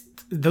 it's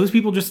those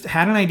people just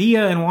had an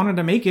idea and wanted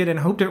to make it and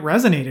hoped it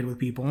resonated with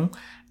people.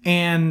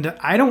 And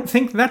I don't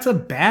think that's a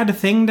bad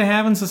thing to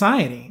have in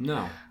society.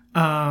 No.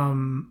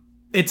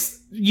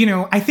 It's, you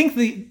know, I think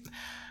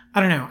I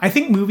don't know. I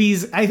think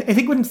movies, I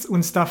think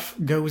when stuff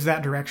goes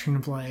that direction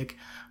of like,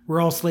 we're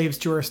all slaves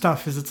to our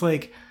stuff, is it's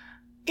like,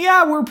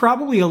 yeah, we're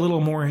probably a little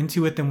more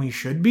into it than we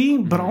should be,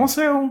 but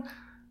also,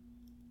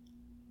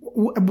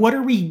 what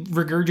are we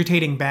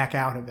regurgitating back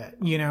out of it?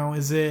 You know,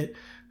 is it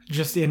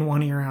just in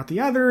one ear out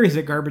the other? Is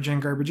it garbage in,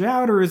 garbage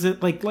out? Or is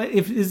it like,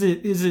 is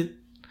it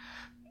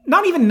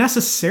not even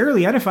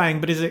necessarily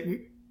edifying, but is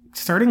it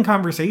starting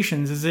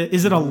conversations? Is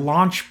it a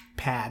launch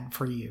pad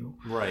for you?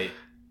 Right.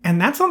 And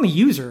that's on the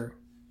user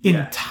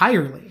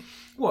entirely.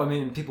 Well, I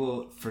mean,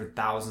 people for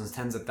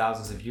tens of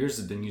thousands of years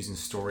have been using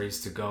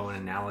stories to go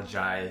and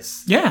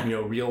analogize, you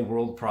know, real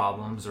world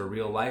problems or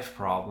real life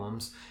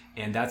problems.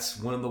 And that's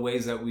one of the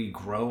ways that we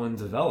grow and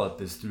develop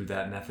is through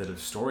that method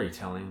of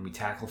storytelling. We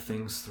tackle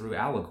things through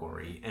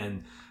allegory.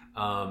 And,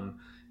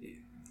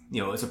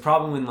 you know, it's a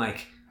problem when,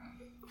 like,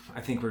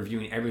 I think we're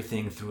viewing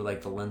everything through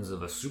like the lens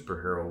of a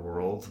superhero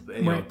world,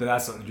 you know,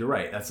 but you're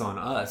right. That's on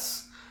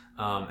us.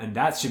 And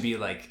that should be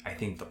like, I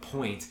think the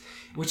point,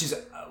 which is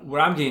what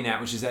I'm getting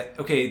at, which is that,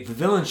 okay, the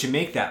villain should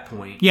make that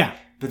point. Yeah.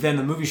 But then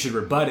the movie should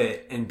rebut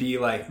it and be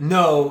like,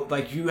 no,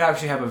 like you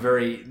actually have a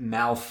very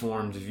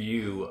malformed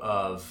view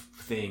of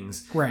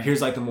things. Right.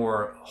 Here's like the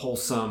more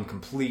wholesome,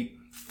 complete,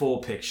 full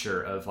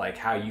picture of like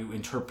how you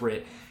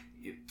interpret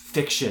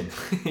fiction,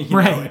 you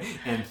know,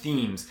 and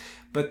themes.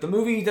 But the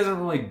movie doesn't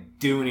really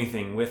do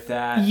anything with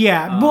that.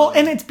 Yeah, well,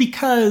 and it's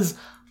because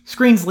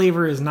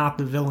Screenslaver is not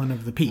the villain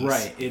of the piece.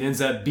 Right. It ends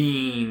up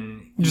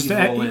being just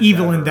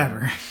evil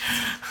endeavor.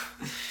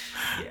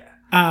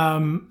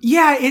 Yeah.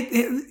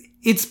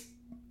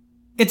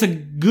 It's a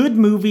good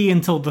movie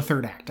until the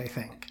third act, I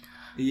think.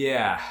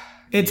 Yeah.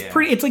 It's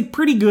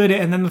pretty good,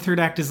 and then the third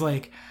act is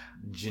like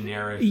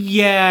generic.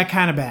 Yeah,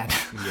 kind of bad.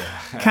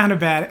 Yeah. Kind of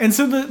bad. And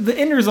so the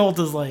end result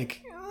is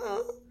like,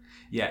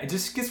 yeah, it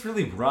just gets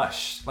really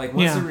rushed. Like,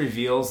 once it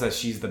reveals that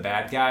she's the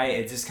bad guy,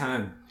 it just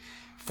kind of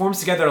forms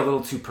together a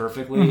little too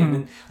perfectly, and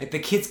then like the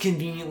kids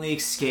conveniently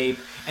escape,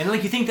 and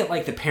like you think that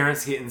like the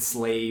parents get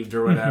enslaved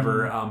or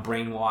whatever,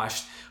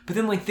 brainwashed, but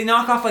then like they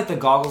knock off like the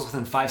goggles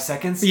within 5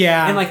 seconds,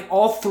 and like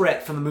all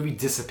threat from the movie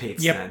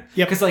dissipates then,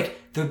 because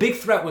like the big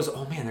threat was,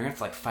 oh man, they're gonna have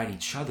to like fight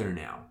each other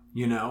now,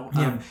 you know,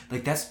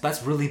 like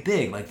that's really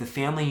big, like the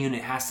family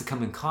unit has to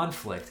come in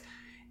conflict.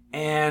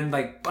 And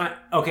like,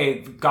 okay,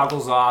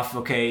 goggles off,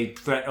 okay,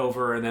 threat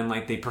over, and then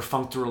like they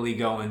perfunctorily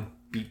go and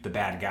beat the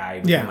bad guy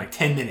within like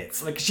 10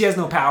 minutes. Like she has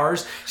no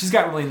powers, she's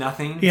got really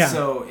nothing.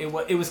 So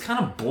it was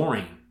kind of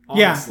boring.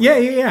 Honestly.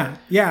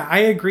 Yeah. I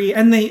agree.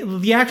 And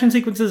the action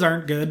sequences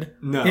aren't good.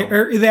 No,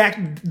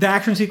 the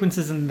action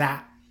sequences in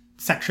that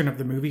section of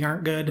the movie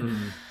aren't good,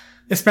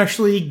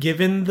 especially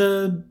given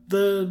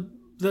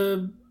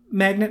the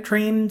magnet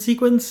train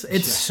sequence.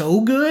 It's so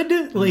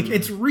good. Like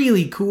it's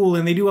really cool,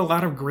 and they do a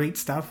lot of great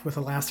stuff with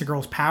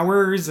Elastigirl's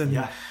powers, and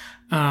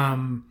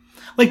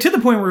like to the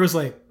point where it was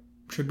like,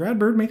 should Brad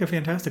Bird make a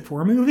Fantastic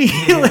Four movie?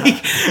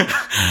 Like,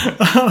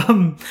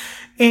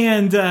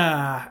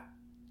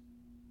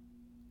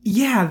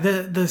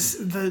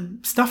 the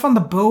stuff on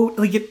the boat,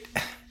 like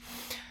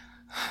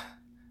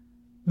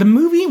the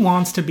movie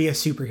wants to be a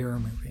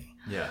superhero movie,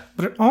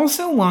 but it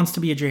also wants to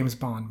be a James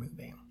Bond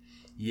movie.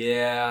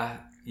 Yeah.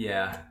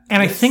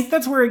 And I think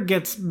that's where it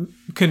gets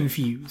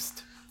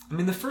confused. I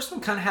mean, the first one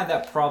kind of had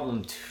that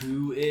problem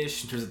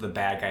too-ish in terms of the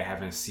bad guy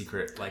having a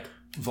secret, like,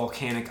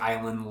 volcanic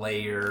island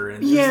layer,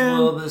 and there's a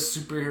little bit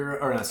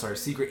of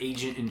secret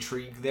agent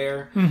intrigue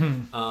there.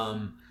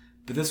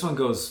 But this one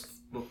goes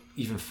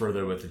even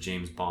further with the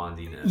James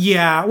Bondiness.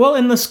 Yeah, well,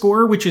 and the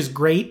score, which is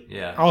great.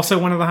 Yeah. Also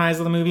one of the highs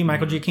of the movie.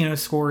 Michael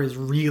Giacchino's score is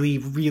really,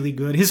 really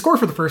good. His score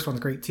for the first one's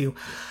great too.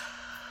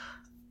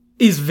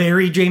 Is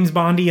very James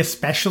Bondy,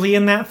 especially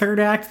in that third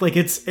act. Like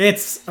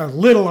it's a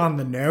little on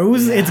the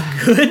nose. It's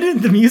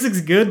good. The music's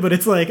good, but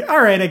it's like,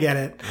 all right, I get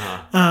it.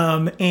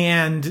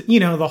 And you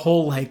know, the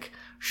whole like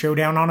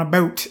showdown on a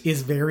boat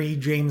is very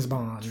James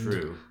Bond.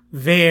 True.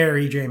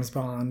 Very James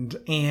Bond.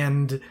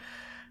 And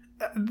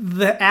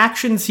the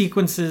action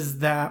sequences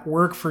that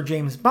work for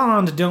James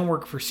Bond don't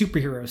work for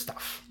superhero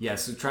stuff. Yeah,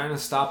 so trying to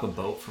stop a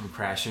boat from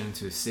crashing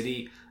into a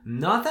city,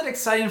 not that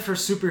exciting for a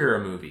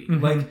superhero movie.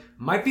 Like,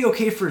 might be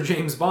okay for a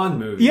James Bond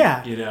movie.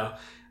 Yeah. You know?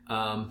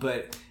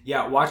 But,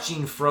 yeah,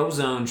 watching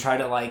Frozone try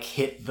to, like,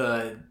 hit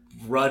the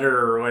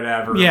rudder or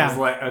whatever, it was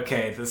like,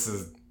 okay, this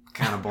is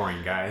kind of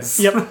boring, guys.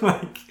 Yep.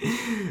 Like,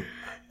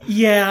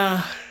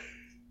 yeah.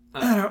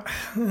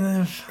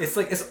 It's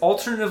like, it's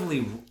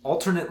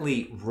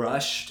alternately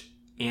rushed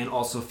and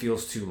also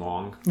feels too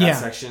long, that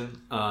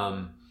section.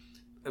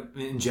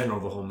 In general,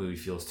 the whole movie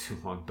feels too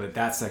long, but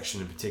that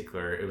section in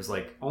particular, it was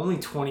like only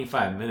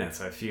 25 minutes,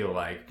 I feel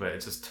like, but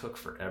it just took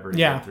forever to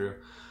get through.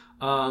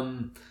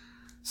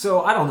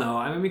 So I don't know.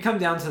 I mean, we come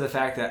down to the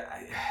fact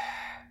that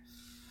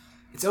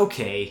it's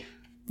okay.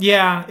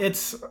 Yeah,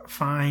 it's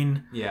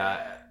fine.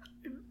 Yeah.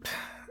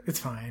 It's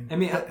fine. I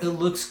mean, it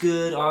looks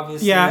good,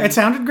 obviously. Yeah, it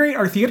sounded great.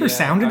 Our theater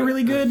sounded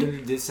really good.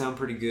 It did sound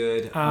pretty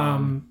good.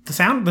 The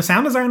sound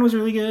design was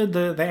really good.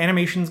 The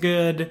animation's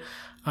good.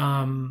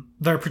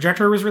 The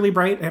projector was really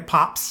bright. It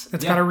pops.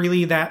 It's got a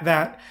really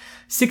that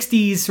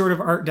 60s sort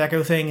of Art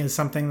Deco thing is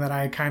something that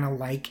I kind of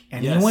like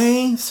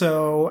anyway.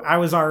 So I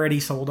was already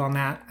sold on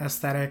that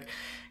aesthetic.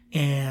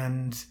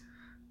 And,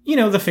 you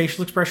know, the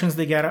facial expressions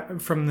they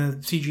get from the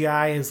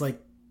CGI is like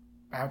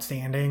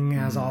outstanding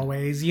as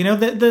always. You know,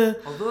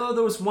 although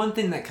there was one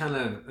thing that kind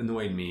of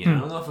annoyed me, and I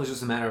don't know if it was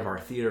just a matter of our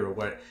theater or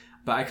what,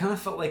 but I kind of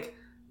felt like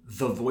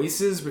the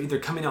voices were either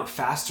coming out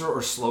faster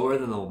or slower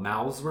than the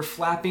mouths were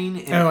flapping,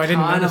 and it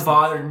kind of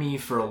bothered me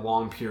for a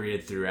long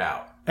period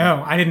throughout.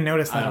 Oh, I didn't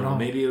notice that I don't at know. all.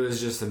 Maybe it was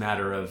just a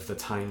matter of the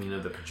timing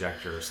of the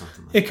projector or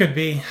something like that. It could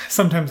be.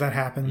 Sometimes that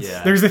happens.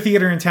 Yeah. There's a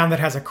theater in town that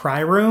has a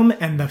cry room,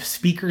 and the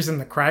speakers in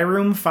the cry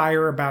room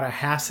fire about a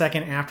half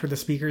second after the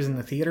speakers in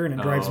the theater, and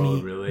it drives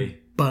me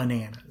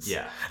bananas.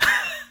 Yeah.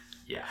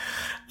 Yeah.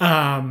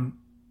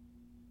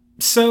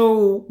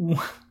 So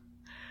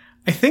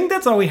I think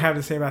that's all we have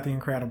to say about The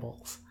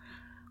Incredibles.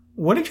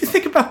 What did you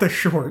think about the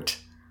short?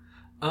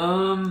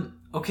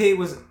 Okay, it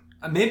was...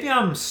 Maybe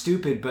I'm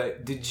stupid,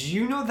 but did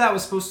you know that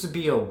was supposed to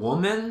be a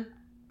woman?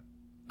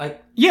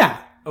 Like... Yeah.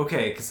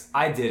 Okay, because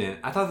I didn't.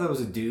 I thought that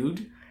was a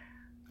dude.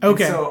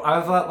 Okay. And so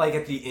I thought, like,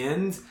 at the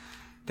end,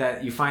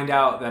 that you find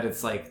out that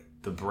it's, like,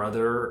 the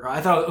brother...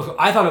 I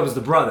thought it was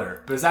the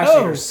brother, but it's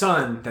actually her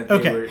son that they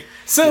were...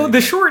 So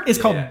the short is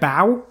called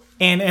Bao,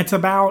 and it's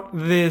about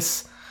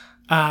this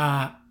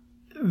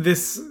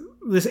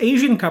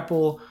Asian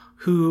couple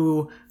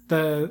who...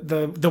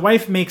 The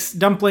wife makes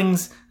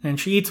dumplings and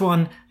she eats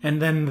one,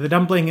 and then the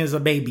dumpling is a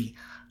baby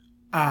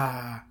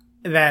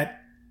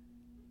that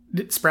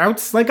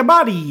sprouts like a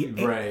body,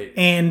 right?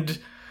 And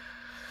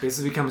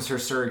basically becomes her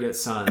surrogate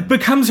son. It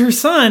becomes her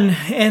son,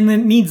 and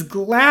then needs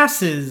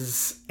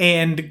glasses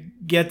and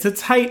gets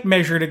its height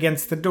measured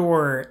against the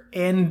door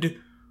and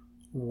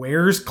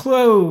wears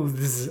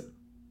clothes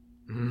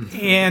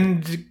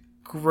and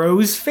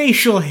grows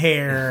facial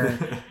hair.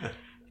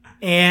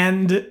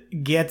 And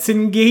gets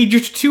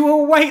engaged to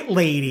a white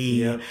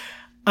lady. Yep.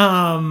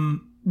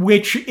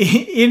 which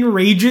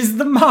enrages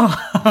the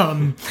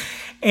mom.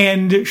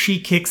 And she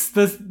kicks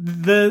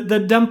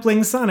the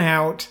dumpling son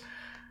out.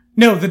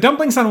 No, the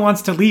dumpling son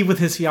wants to leave with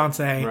his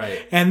fiance.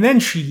 Right. And then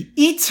she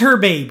eats her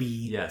baby.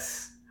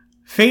 Yes.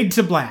 Fade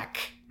to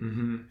black.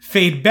 Mm-hmm.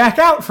 Fade back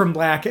out from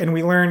black, and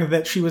we learn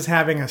that she was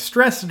having a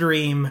stress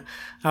dream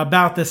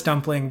about this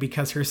dumpling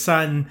because her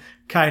son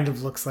kind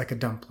of looks like a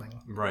dumpling.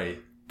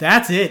 Right.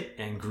 That's it.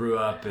 And grew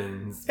up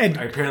and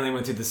apparently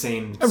went through the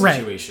same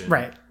situation.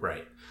 Right.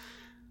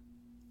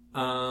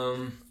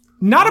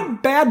 Not a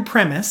bad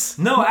premise.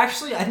 No,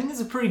 actually, I think it's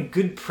a pretty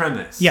good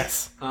premise.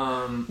 Yes.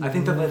 I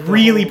think that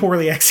really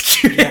poorly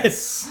executed.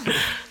 Yes.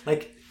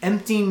 Like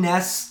empty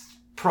nest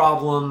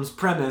problems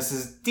premise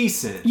is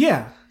decent.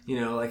 Yeah. You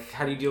know, like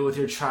how do you deal with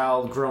your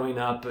child growing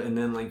up, and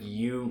then like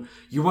you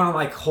want to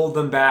like hold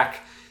them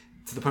back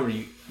to the point where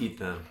you eat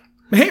them.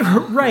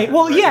 Right.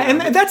 Well, yeah, and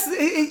that's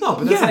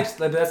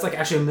that's like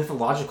actually a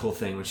mythological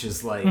thing, which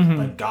is like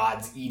like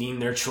gods eating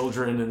their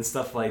children and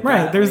stuff like that.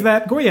 Right. There's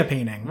like, that Goya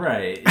painting.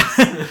 Right.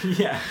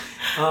 Yeah.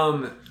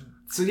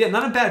 So yeah,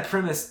 not a bad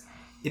premise.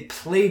 It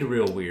played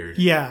real weird.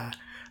 Yeah.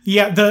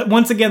 Yeah.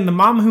 Once again, the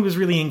mom who was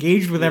really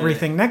engaged with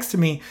everything next to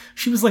me,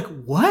 she was like,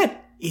 "What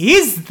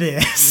is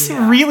this?"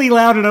 Yeah. Really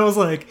loud, and I was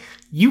like,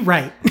 "You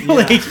right." Yeah.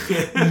 Like,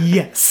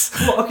 yes.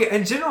 Well, okay,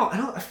 in general,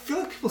 I feel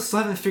like people still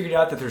haven't figured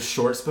out that there's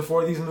shorts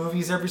before these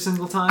movies every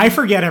single time. I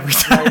forget every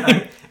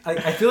time.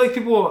 I feel like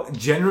people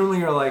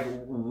generally are like,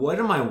 what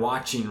am I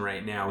watching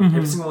right now?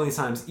 Every single one of these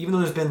times, even though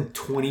there's been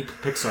 20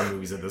 Pixar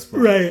movies at this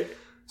point. Right.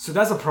 So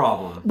that's a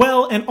problem.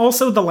 Well, and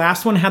also the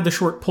last one had the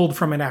short pulled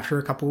from it after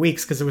a couple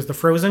weeks because it was the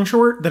Frozen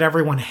short that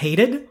everyone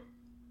hated.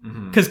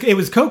 Because it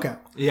was Coco.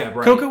 Yeah,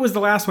 right. Coco was the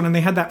last one, and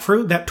they had that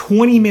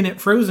 20-minute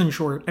Frozen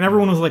short, and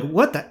everyone was like,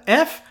 "What the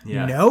F?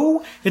 Yeah.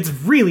 No, it's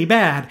really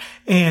bad."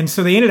 And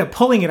so they ended up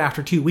pulling it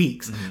after 2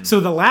 weeks. So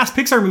the last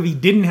Pixar movie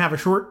didn't have a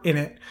short in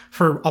it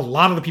for a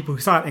lot of the people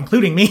who saw it,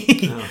 including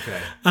me. Okay.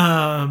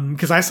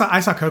 Because I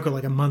saw Coco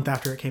like a month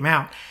after it came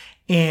out,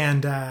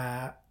 and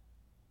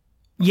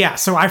yeah,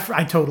 so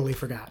I totally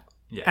forgot.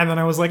 Yeah. And then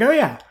I was like, "Oh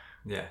yeah."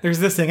 Yeah. There's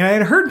this thing. And I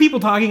had heard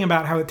people talking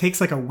about how it takes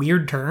like a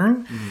weird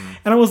turn.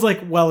 And I was like,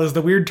 well, is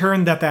the weird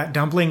turn that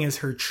dumpling is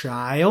her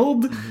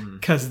child?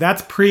 Because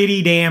that's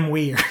pretty damn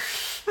weird.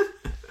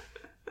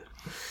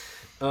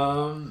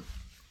 I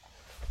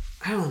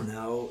don't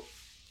know.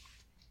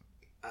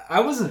 I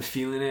wasn't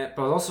feeling it,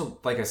 but I was also,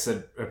 like I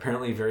said,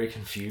 apparently very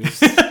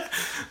confused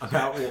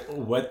about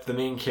what the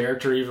main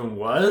character even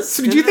was.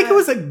 So did you think it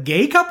was a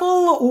gay couple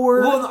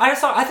or? Well, I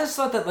just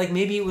thought that like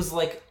maybe it was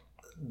like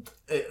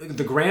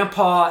the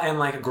grandpa and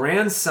like a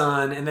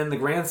grandson, and then the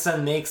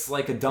grandson makes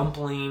like a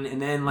dumpling,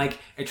 and then like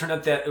it turned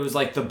out that it was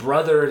like the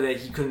brother that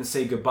he couldn't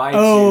say goodbye to,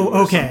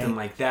 or something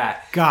like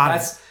that.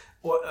 Got it.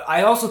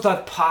 I also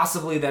thought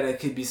possibly that it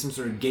could be some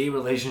sort of gay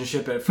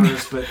relationship at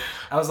first, but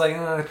I was like,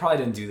 they probably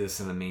didn't do this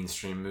in a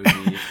mainstream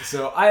movie,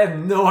 so I have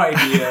no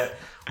idea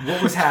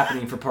what was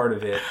happening for part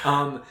of it.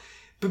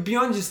 But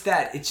beyond just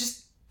that, it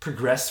just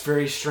progressed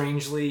very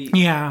strangely.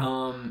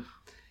 Yeah.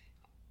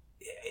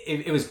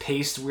 It was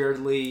paced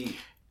weirdly.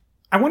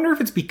 I wonder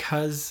if it's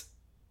because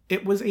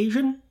it was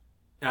Asian.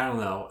 I don't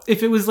know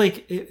if it was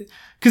like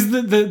because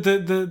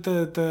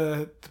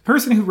the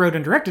person who wrote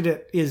and directed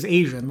it is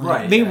Asian. Like,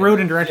 right? They wrote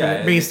and directed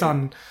it based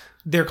on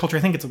their culture. I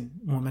think it's a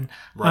woman.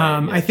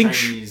 Right. I think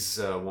Chinese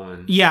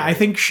woman. Yeah, right. I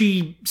think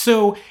she.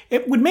 So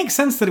it would make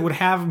sense that it would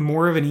have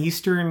more of an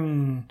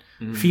Eastern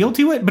feel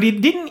to it, but it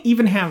didn't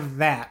even have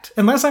that.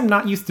 Unless I'm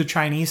not used to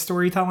Chinese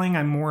storytelling,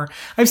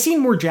 I've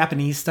seen more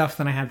Japanese stuff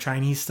than I have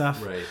Chinese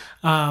stuff. Right.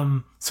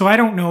 So I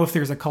don't know if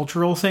there's a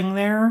cultural thing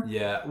there.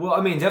 Yeah. Well,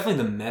 I mean,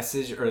 definitely the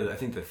message, or I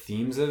think the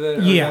themes of it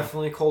are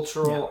definitely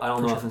cultural. Yeah, I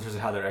don't know if in terms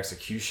of how their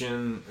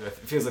execution, it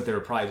feels like they were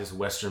probably just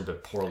Western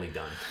but poorly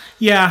done.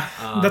 Yeah.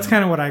 That's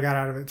kind of what I got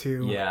out of it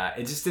too. Yeah.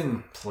 It just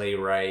didn't play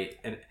right.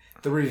 And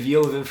the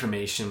reveal of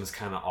information was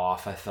kind of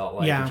off, I felt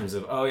like, in terms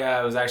of, oh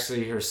yeah, it was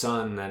actually her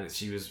son that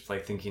she was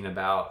like thinking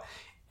about.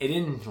 It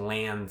didn't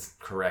land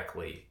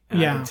correctly.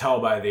 And I could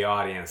tell by the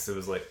audience, it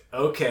was like,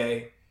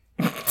 okay,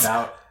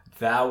 that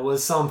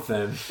was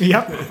something.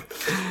 Yep.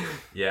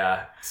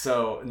 Yeah.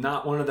 So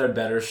not one of their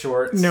better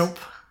shorts. Nope.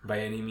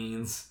 By any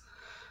means.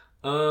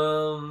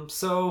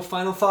 So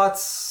final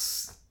thoughts.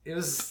 It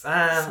was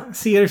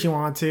see it if you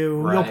want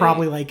to. Right. You'll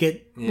probably like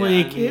it. Yeah,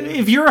 like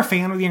if you're a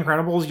fan of The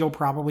Incredibles, you'll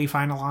probably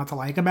find a lot to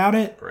like about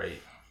it.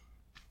 Right.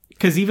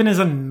 Because even as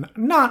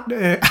not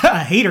a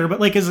hater, but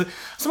like as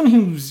someone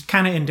who's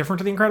kind of indifferent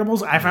to The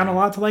Incredibles, I found a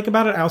lot to like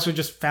about it. I also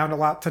just found a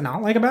lot to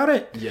not like about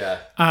it. Yeah.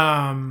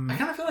 I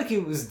kind of feel like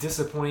it was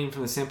disappointing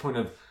from the standpoint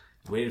of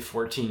waited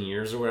 14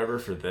 years or whatever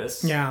for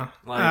this. Yeah.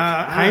 Like,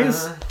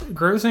 highest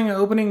grossing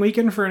opening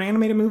weekend for an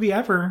animated movie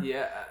ever.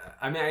 Yeah.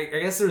 I mean, I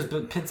guess there was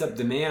pent-up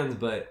demand,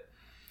 but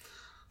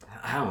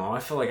I don't know. I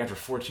feel like after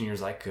 14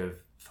 years, I could have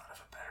thought of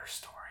a better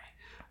story.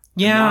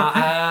 Yeah.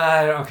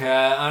 I'm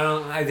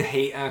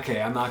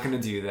not going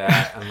to do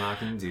that.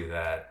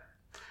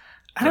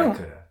 I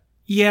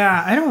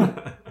don't.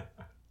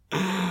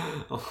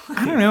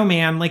 I don't know,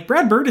 man. Like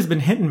Brad Bird has been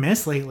hit and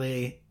miss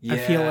lately. Yeah. I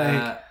feel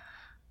like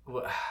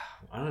Well,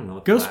 I don't know.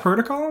 Ghost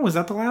Protocol, was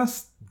that the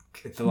last?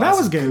 The That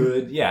was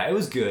good. Yeah, it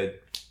was good.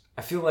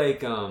 I feel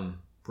like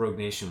Rogue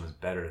Nation was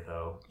better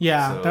though.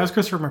 Yeah, So, that was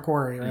Christopher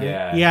McQuarrie, right?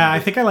 Yeah. Yeah, I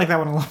think I like that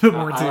one a little bit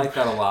more too. I like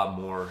that a lot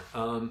more.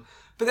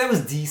 But that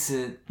was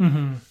decent.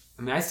 Mm-hmm.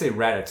 I mean, I'd say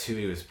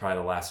Ratatouille was probably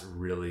the last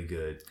really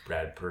good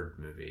Brad Bird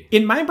movie.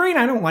 In my brain,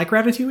 I don't like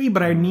Ratatouille,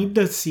 but I need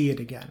to see it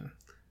again.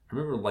 I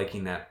remember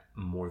liking that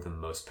more than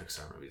most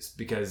Pixar movies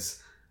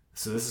because,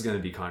 so this is going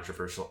to be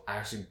controversial. I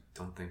actually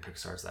don't think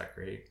Pixar's that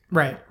great.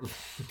 Right.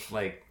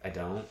 Like, I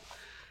don't.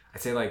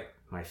 I'd say, like,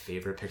 my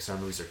favorite Pixar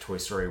movies are Toy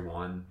Story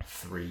 1,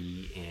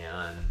 3,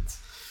 and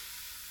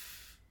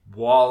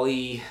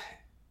WALL-E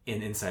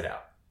and Inside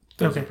Out.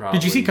 Those are probably...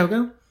 Did you see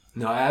Coco?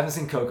 No, I haven't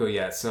seen Coco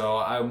yet, so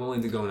I'm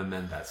willing to go and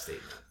amend that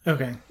statement.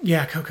 Okay.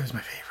 Yeah, Coco's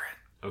my favorite.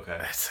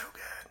 Okay. It's so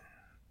good.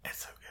 It's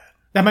so good.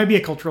 That might be a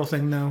cultural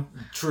thing, though.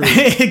 True.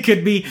 It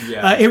could be.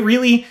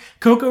 Yeah.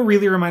 Coco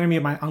really reminded me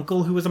of my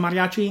uncle who was a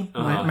mariachi,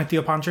 my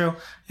Tio Pancho.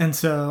 And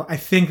so I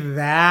think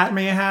that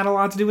may have had a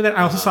lot to do with it.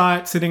 I also saw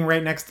it sitting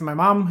right next to my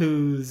mom,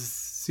 who's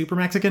super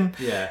Mexican.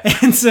 Yeah.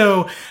 And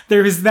so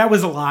that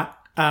was a lot.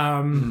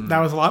 That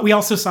was a lot. We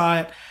also saw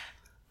it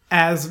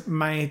as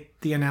my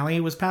Tia Nelly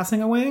was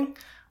passing away,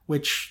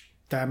 which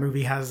that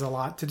movie has a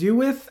lot to do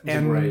with.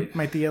 And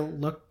my Tia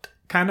looked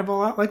kind of a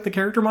lot like the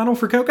character model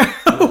for Coco.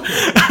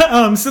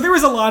 So there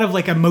was a lot of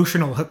like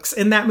emotional hooks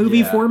in that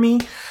movie for me.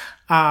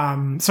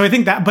 So I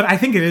think but I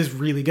think it is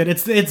really good.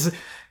 It's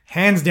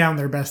hands down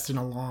their best in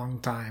a long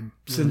time,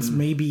 since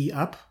maybe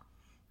Up.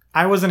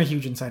 I wasn't a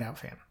huge Inside Out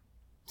fan.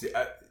 See,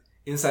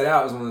 Inside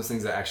Out was one of those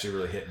things that actually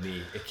really hit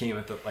me. It came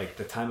at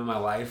the time of my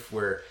life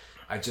where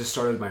I just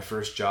started my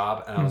first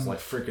job and I was like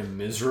freaking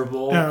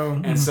miserable.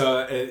 And so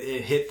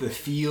it hit the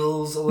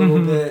feels a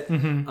little bit.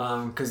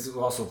 Because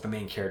also the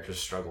main character's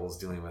struggles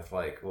dealing with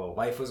like, well,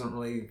 life wasn't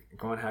really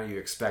going how you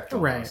expect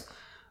almost.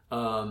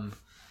 Right.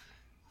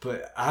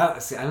 But I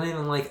don't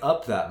even like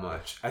Up that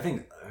much. I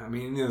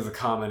mean, the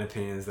common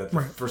opinion is that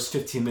the first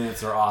 15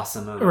 minutes are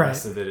awesome and the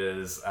rest of it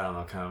is, I don't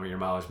know, kind of your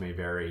mileage may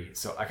vary.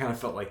 So I kind of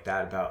felt like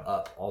that about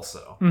Up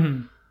also.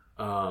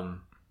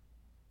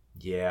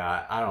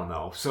 Yeah, I don't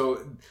know.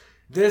 So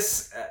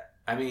this,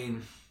 I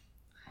mean,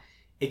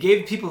 it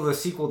gave people the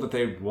sequel that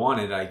they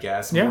wanted, I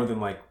guess, more than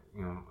like,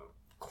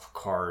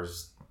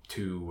 Cars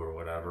 2 or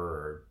whatever.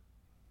 Or,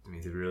 I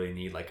mean, they really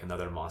need like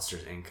another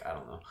Monsters Inc. I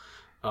don't know.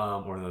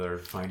 Or another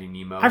Finding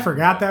Nemo. I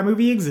forgot that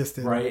movie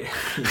existed. Right?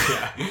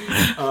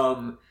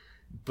 Yeah.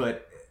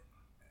 But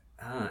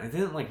it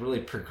didn't like really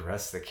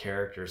progress the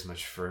characters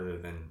much further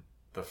than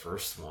the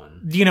first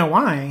one. Do you know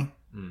why?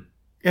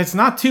 It's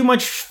not too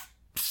much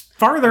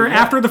farther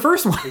after the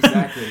first one.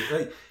 Exactly.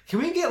 Like, can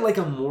we get like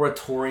a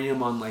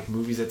moratorium on like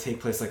movies that take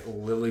place like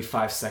literally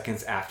 5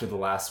 seconds after the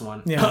last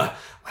one? Yeah.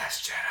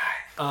 Last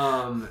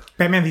Jedi.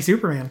 Batman v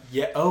Superman.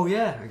 Yeah. Oh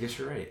yeah. I guess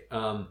you're right.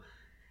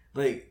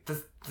 Like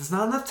there's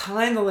not enough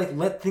time to like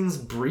let things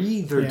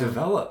breathe or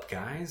develop,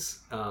 guys.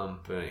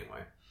 But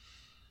anyway,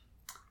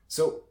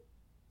 so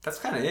that's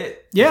kind of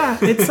it. Yeah,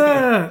 it's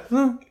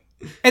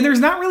and there's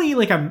not really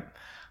like a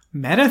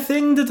meta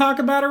thing to talk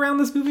about around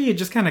this movie. It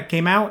just kind of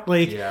came out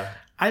like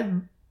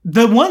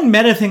the one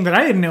meta thing that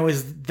I didn't know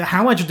is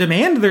how much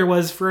demand there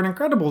was for an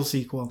Incredibles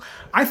sequel.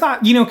 I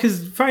thought,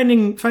 because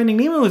Finding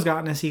Nemo has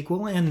gotten a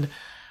sequel, and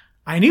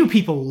I knew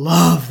people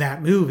love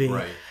that movie.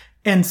 Right.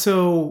 And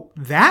so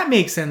that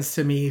makes sense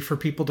to me for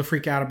people to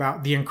freak out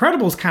about. The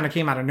Incredibles kind of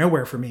came out of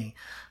nowhere for me.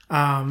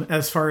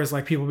 As far as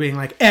like people being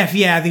like, F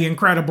yeah, The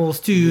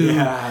Incredibles 2,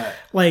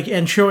 like,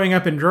 and showing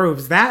up in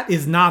droves. That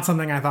is not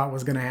something I thought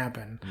was going to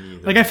happen.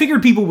 Like, I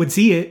figured people would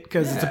see it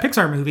because it's a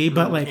Pixar movie,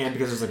 but like, and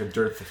because there's like a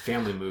dearth of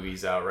family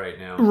movies out right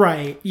now.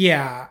 Right.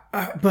 Yeah.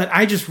 But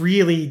I just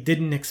really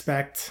didn't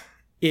expect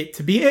it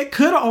to be. It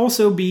could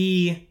also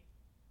be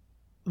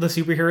the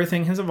superhero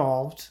thing has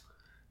evolved.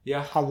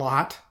 Yeah. A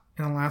lot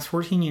in the last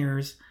 14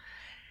 years,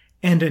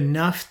 and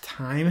enough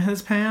time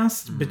has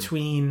passed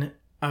between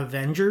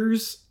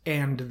Avengers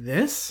and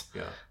this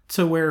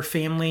to where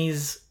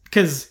families,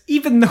 because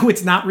even though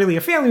it's not really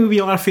a family movie,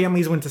 a lot of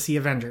families went to see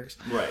Avengers.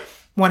 Right.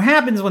 What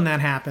happens when that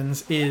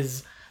happens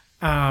is,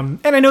 and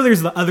I know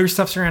there's the other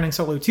stuff surrounding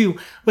Solo too,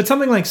 but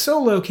something like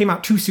Solo came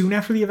out too soon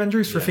after the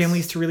Avengers for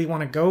families to really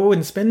want to go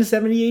and spend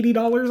 $70,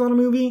 $80 on a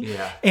movie.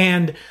 Yeah.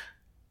 And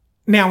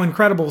now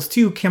Incredibles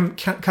 2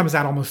 comes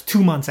out almost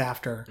 2 months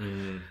after.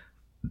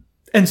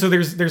 And so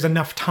there's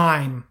enough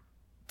time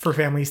for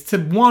families to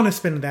want to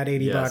spend that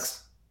 $80.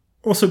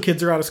 Also,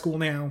 kids are out of school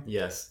now.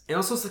 Yes. And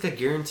also it's like a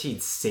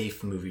guaranteed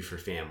safe movie for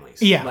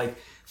families. Yeah. Like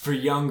for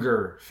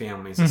younger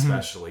families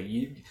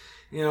especially.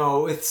 You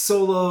know, with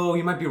Solo,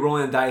 you might be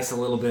rolling the dice a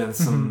little bit on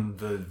some of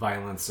the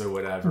violence or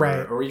whatever.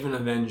 Right. Or even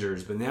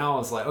Avengers. But now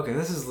it's like, okay,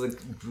 this is like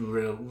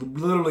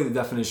literally the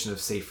definition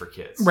of safe for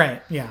kids.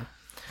 Right, yeah.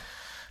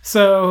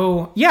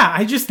 So,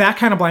 yeah, that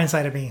kind of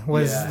blindsided me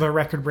was the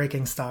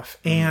record-breaking stuff.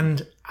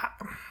 And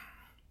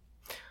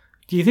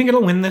do you think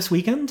it'll win this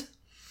weekend?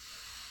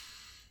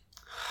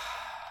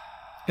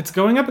 It's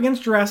going up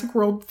against Jurassic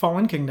World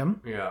Fallen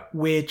Kingdom, Yeah.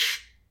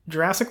 which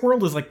Jurassic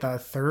World is like the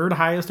third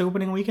highest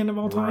opening weekend of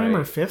all time, or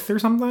Right. fifth or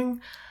something.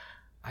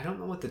 I don't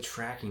know what the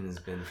tracking has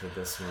been for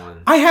this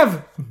one. I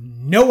have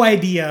no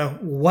idea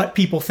what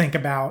people think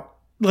about,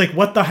 like,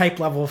 what the hype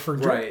level for...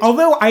 Right.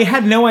 Although I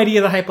had no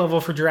idea the hype level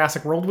for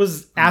Jurassic World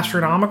was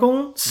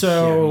astronomical,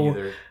 so... Yeah,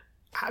 me either.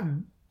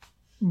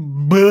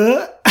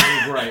 But...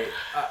 Right.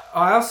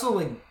 I also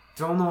like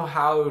don't know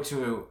how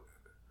to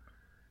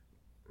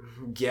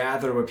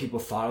gather what people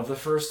thought of the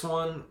first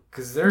one,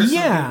 because there are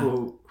some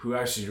people who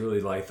actually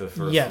really like the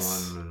first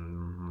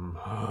one.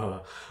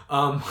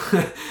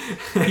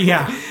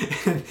 Yeah.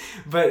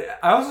 But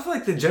I also feel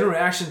like the general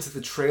reaction to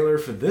the trailer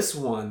for this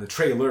one, the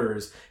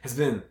trailers, has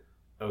been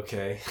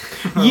okay.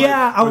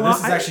 Yeah, like,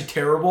 this is actually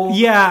terrible.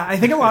 Yeah, I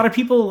think a lot of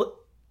people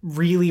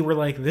really were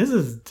like, "This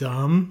is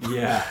dumb."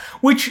 Yeah.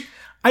 Which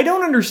I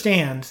don't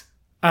understand.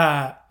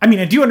 I mean,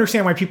 I do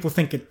understand why people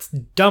think it's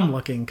dumb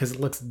looking because it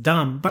looks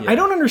dumb, but I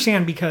don't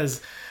understand because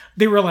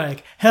they were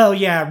like, "Hell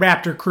yeah,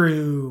 Raptor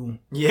Crew!"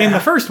 in the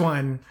first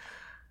one.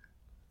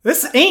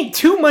 This ain't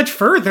too much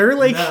further.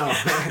 Like, no.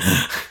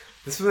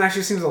 This one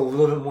actually seems a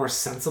little bit more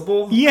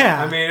sensible.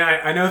 Yeah. I mean,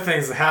 I know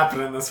things that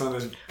happen in this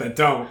one that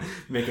don't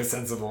make it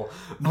sensible.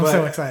 I'm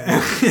so excited.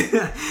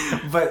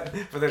 but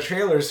the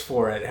trailers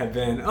for it have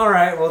been, all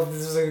right, well,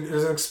 there's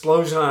an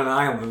explosion on an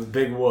island, a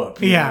big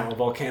whoop. You know, a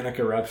volcanic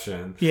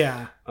eruption.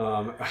 Yeah.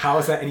 How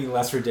is that any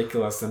less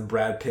ridiculous than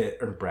Brad Pitt?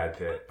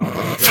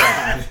 Oh,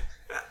 God.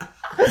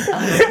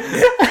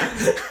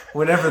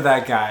 Whatever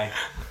that guy.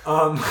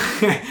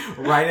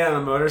 Riding on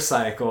a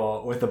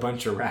motorcycle with a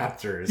bunch of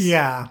raptors.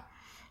 Yeah.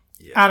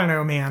 I don't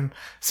know, man.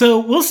 So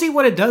we'll see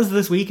what it does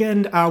this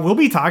weekend. We'll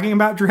be talking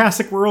about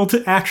Jurassic World,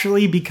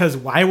 actually, because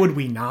why would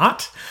we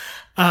not?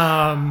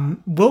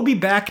 We'll be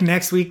back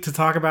next week to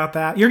talk about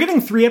that. You're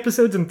getting 3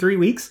 episodes in 3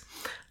 weeks,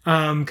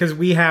 because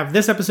we have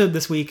this episode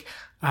this week,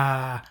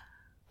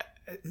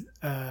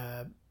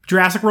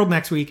 Jurassic World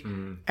next week,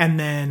 and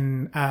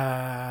then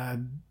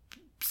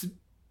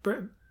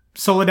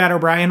Soledad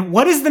O'Brien.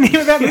 What is the name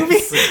of that movie?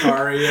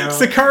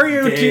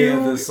 Sicario Day 2.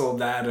 of the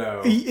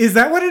Soldado. Is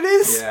that what it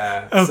is?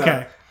 Yeah.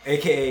 Okay. So,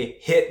 AKA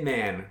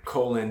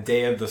Hitman,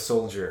 Day of the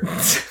Soldier.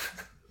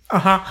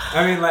 Uh-huh.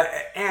 I mean, like,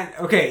 and,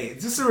 okay,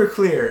 just so we're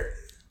clear,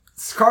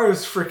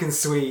 Sicario's freaking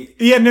sweet.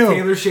 Yeah, no.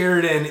 Taylor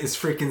Sheridan is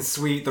freaking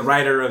sweet, the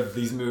writer of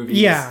these movies.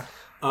 Yeah.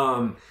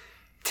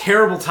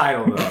 Terrible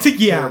title, though.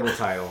 Yeah. Terrible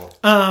title.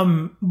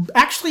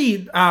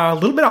 Actually, a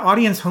little bit of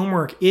audience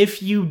homework.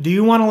 If you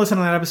do want to listen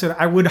to that episode,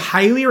 I would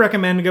highly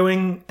recommend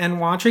going and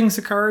watching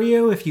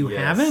Sicario if you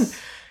haven't.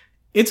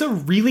 It's a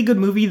really good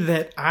movie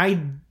that I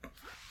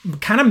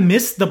kind of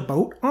missed the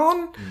boat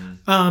on.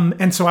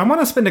 And so I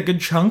want to spend a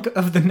good chunk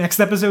of the next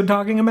episode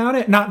talking about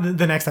it. Not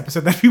the next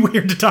episode. That'd be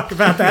weird to talk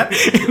about that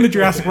in the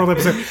Jurassic World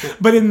episode.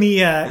 But in the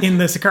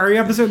Sicario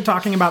episode,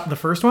 talking about the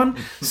first one.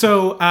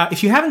 So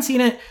if you haven't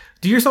seen it,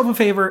 do yourself a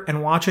favor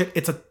and watch it.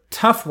 It's a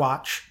tough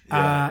watch.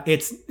 Yeah.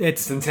 It's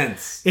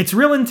intense. It's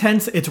real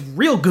intense. It's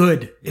real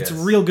good. It's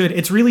real good.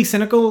 It's really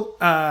cynical.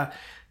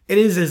 It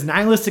is as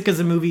nihilistic as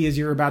a movie as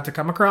you're about to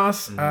come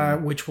across,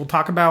 which we'll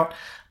talk about.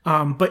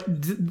 But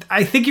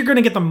I think you're going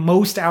to get the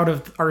most out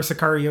of our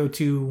Sicario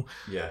 2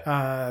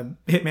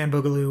 Hitman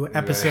Boogaloo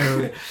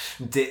episode.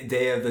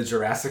 Day of the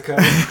Jurassica.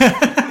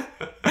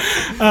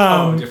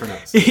 Different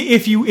episode.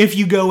 If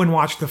you go and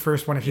watch the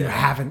first one, if you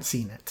haven't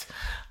seen it.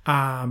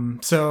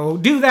 So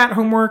do that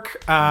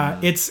homework.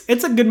 It's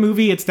a good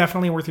movie. It's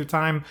definitely worth your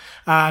time.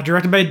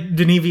 Directed by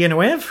Denis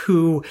Villeneuve,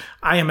 who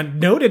I am a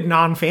noted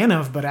non-fan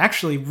of, but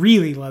actually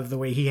really love the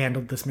way he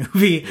handled this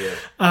movie.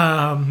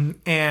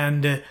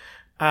 And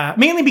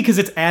mainly because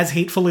it's as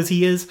hateful as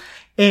he is.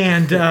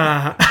 And, so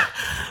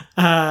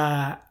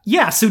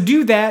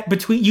do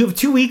that you have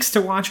 2 weeks to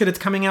watch it. It's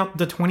coming out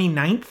the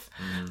 29th.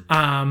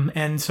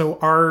 And so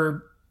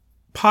our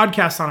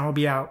podcast on it will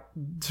be out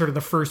sort of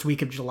the first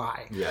week of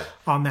July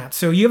on that.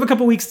 So you have a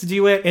couple weeks to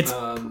do it. It's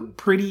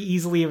pretty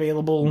easily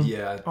available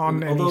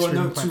on any although a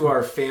streaming note platform. to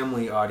our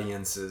family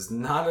audiences,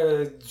 not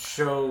a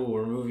show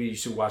or movie you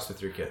should watch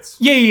with your kids.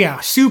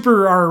 Yeah.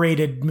 Super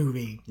R-rated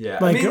movie. Yeah.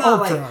 Like, I mean,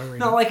 ultra R-rated.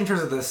 not like in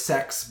terms of the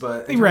sex,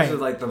 but in terms of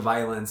like the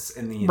violence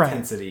and the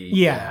intensity.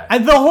 Yeah.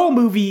 The whole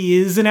movie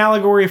is an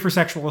allegory for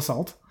sexual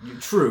assault.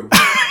 True.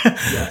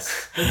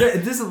 Yes.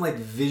 It doesn't like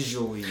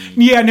visually.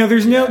 Yeah, no,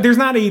 there's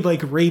not a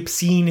like rape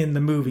scene in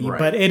the movie,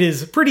 but it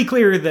is pretty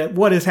clear that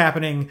what is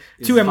happening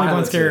to Emily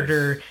Blunt's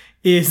character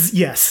is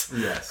yes.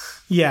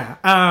 Yeah.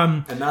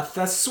 And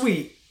that's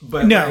sweet,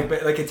 but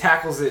but it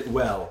tackles it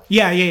well.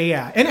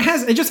 Yeah. And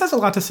it just has a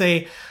lot to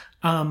say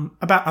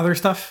about other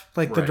stuff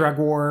like the drug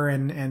war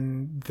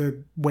and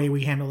the way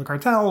we handle the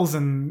cartels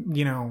and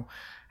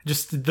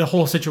just the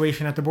whole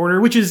situation at the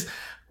border, which is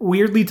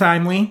weirdly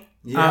timely.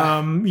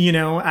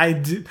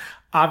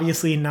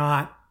 Obviously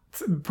not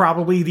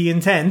probably the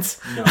intent.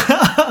 No.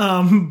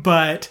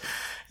 But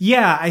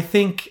yeah, I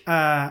think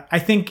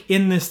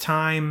in this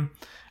time,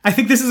 I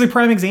think this is a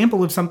prime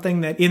example of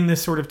something that in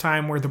this sort of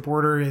time where the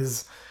border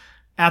is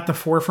at the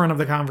forefront of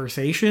the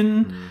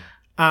conversation,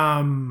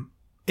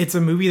 it's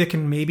a movie that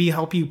can maybe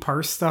help you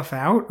parse stuff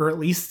out, or at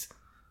least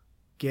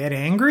get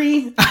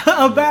angry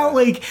about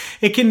like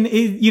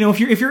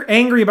if you're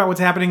angry about what's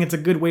happening, it's a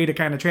good way to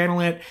kind of channel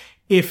it.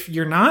 If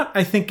you're not,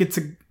 I think it's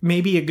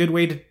maybe a good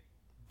way to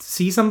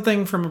see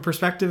something from a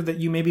perspective that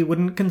you maybe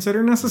wouldn't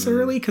consider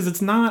necessarily, because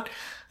it's not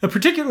a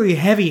particularly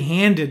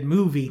heavy-handed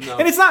movie. No.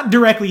 And it's not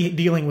directly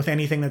dealing with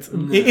anything that's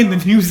in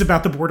the news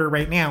about the border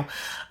right now.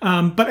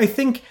 But I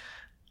think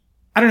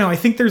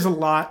there's a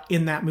lot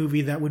in that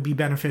movie that would be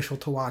beneficial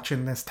to watch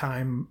in this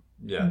time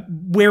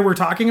where we're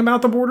talking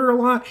about the border a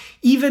lot.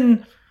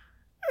 Even,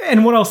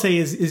 and what I'll say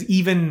is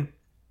even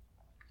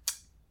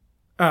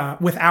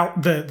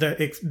without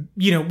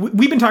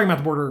we've been talking about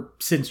the border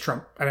since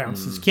Trump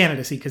announced his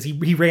candidacy, because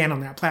he ran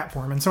on that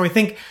platform. And so I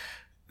think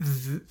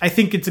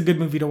it's a good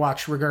movie to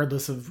watch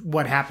regardless of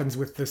what happens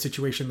with the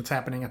situation that's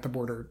happening at the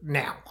border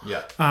now.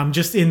 Yeah.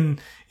 Just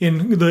in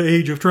the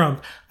age of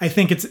Trump, I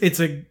think it's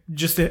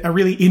a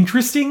really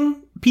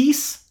interesting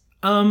piece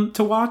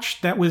to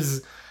watch that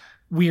was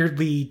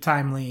weirdly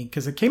timely,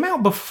 because it came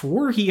out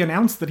before he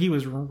announced that he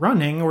was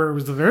running, or it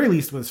was the very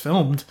least was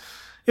filmed.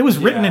 It was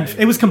written and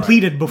it was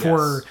completed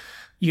before,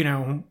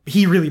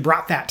 he really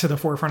brought that to the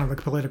forefront of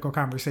the political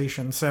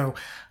conversation. So,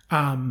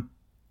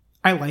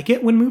 I like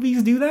it when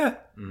movies do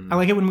that. I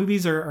like it when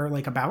movies are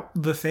like about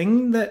the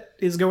thing that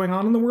is going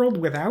on in the world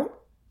without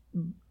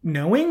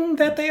knowing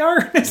that they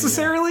are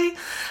necessarily.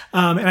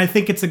 And I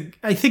think it's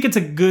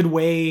a good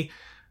way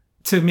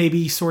to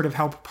maybe sort of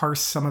help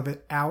parse some of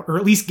it out, or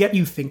at least get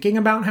you thinking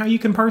about how you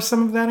can parse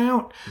some of that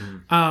out.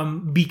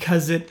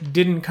 Because it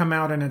didn't come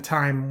out in a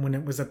time when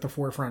it was at the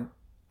forefront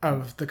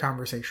of the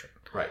conversation.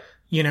 Right.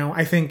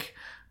 I think,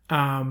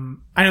 I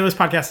know this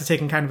podcast has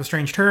taken kind of a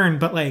strange turn,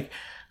 but like,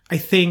 I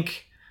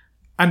think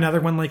another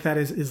one like that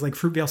is like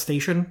Fruitvale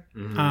Station,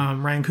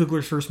 Ryan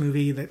Coogler's first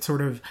movie that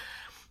sort of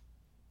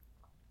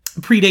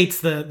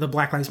predates the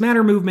Black Lives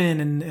Matter movement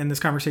and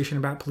this conversation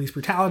about police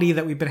brutality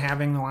that we've been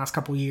having the last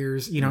couple of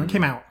years. It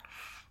came out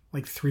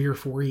like 3 or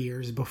 4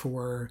 years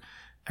before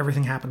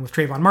everything happened with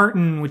Trayvon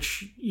Martin,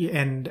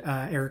 and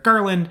Eric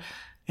Garland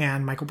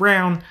and Michael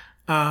Brown.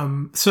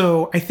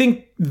 So I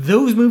think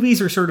those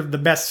movies are sort of the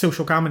best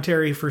social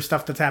commentary for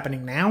stuff that's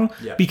happening now,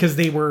 because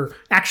they were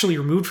actually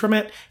removed from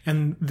it,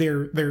 and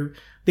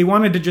they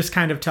wanted to just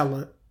kind of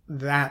tell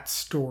that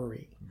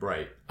story.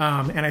 Right.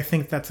 And I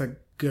think that's a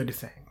good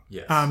thing.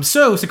 Yes.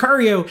 So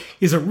Sicario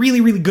is a really,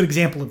 really good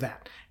example of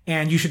that.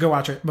 And you should go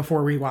watch it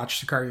before we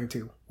watch Sicario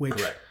 2,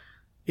 which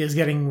is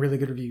getting really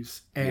good reviews.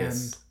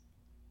 And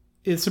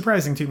is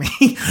surprising to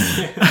me.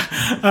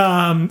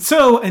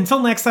 So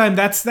until next time,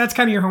 that's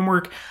kind of your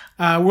homework.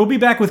 We'll be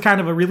back with kind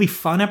of a really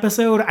fun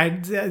episode.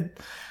 It's going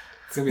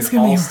to be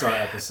an all-star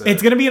episode.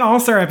 It's going to be an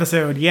all-star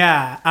episode,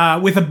 yeah.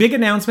 With a big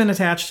announcement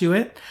attached to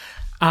it.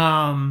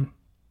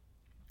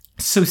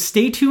 So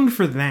stay tuned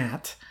for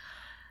that.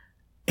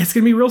 It's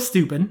going to be real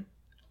stupid.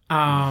 But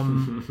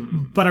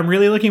I'm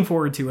really looking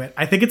forward to it.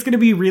 I think it's going to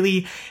be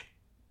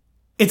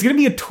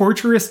a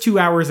torturous 2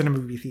 hours in a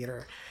movie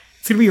theater.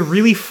 It's going to be a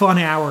really fun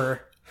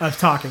hour of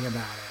talking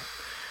about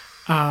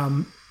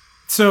it.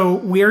 So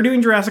we are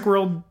doing Jurassic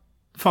World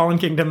Fallen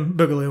Kingdom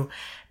Boogaloo,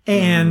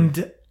 and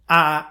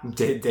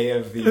Day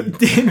of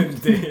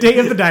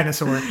the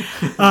Dinosaur.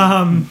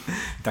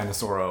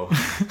 Dinosauro.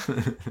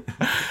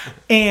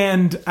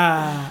 And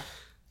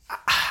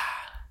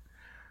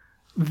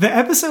the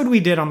episode we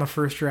did on the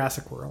first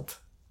Jurassic World,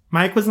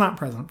 Mike was not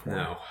present for.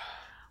 No.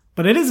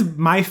 But it is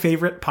my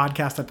favorite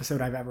podcast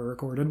episode I've ever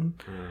recorded.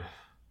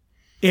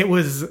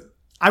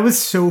 I was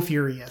so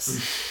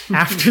furious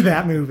after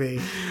that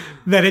movie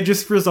that it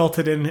just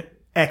resulted in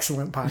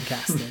excellent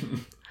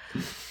podcasting.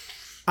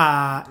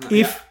 I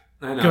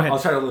know. I'll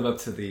try to live up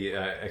to the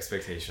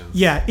expectations.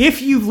 Yeah.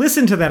 If you've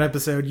listened to that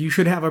episode, you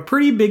should have a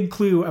pretty big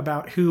clue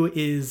about who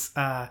is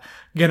going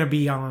to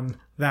be on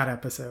that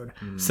episode.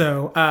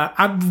 So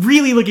I'm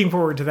really looking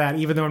forward to that,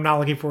 even though I'm not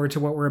looking forward to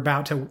what we're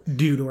about to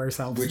do to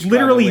ourselves. Which,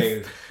 literally, by the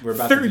way, we're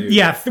about to do.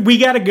 Yeah, we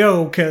got to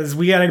go because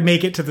we got to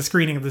make it to the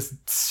screening of this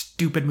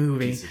stupid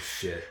movie. Piece of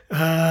shit.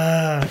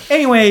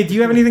 Anyway, do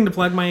you have anything to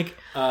plug, Mike?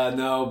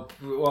 No.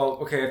 Well,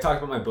 okay, I've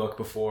talked about my book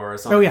before.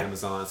 It's on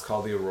Amazon. It's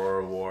called The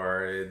Aurora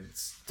War.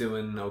 It's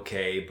doing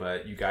okay,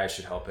 but you guys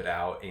should help it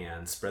out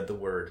and spread the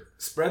word.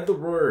 Spread the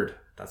word.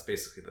 That's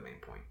basically the main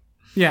point.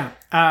 Yeah.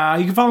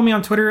 You can follow me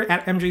on Twitter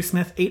at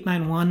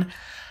MJSmith891.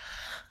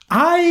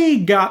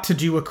 I got to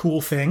do a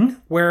cool thing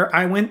where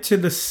I went to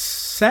the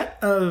set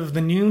of the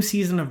new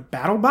season of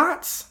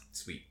BattleBots.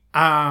 Sweet.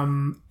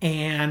 And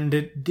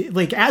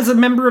like as a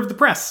member of the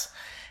press.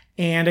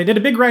 And I did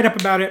a big write-up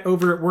about it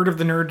over at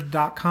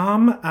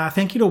wordofthenerd.com.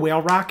 Thank you to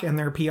Whale Rock and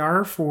their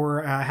PR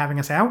for having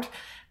us out.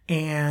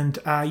 And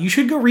you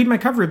should go read my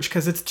coverage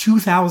because it's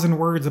 2,000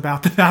 words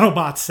about the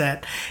BattleBots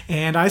set.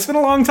 And I spent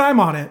a long time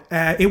on it.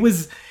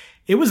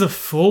 It was a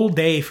full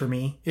day for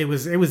me. It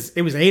was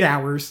 8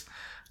 hours.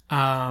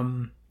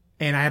 And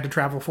I had to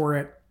travel for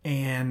it.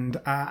 And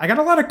I got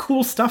a lot of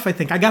cool stuff, I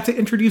think. I got to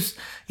interview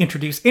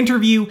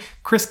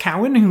Chris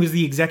Cowan, who is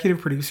the executive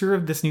producer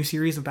of this new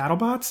series of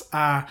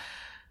BattleBots.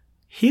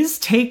 his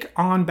take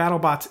on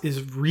BattleBots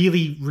is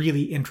really,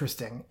 really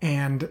interesting.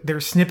 And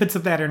there's snippets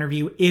of that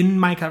interview in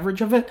my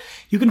coverage of it.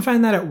 You can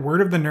find that at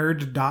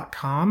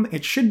wordofthenerd.com.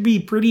 It should be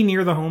pretty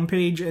near the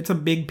homepage. It's a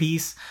big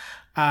piece.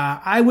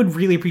 I would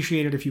really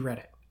appreciate it if you read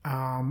it.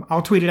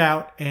 I'll tweet it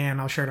out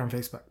and I'll share it on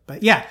Facebook.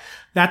 But yeah,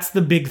 that's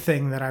the big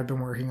thing that I've been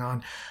working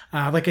on.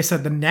 Like I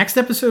said, the next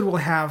episode will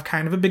have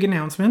kind of a big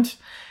announcement.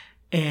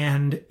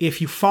 And if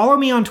you follow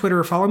me on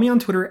Twitter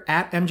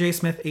at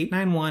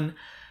MJSmith891,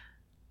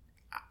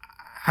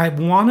 I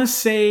want to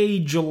say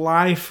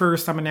July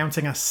 1st, I'm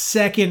announcing a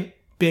second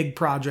big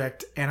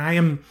project. And I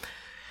am,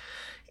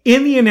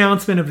 in the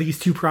announcement of these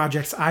two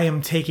projects, I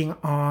am taking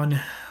on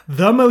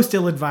the most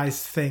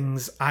ill-advised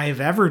things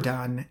I've ever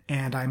done.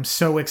 And I'm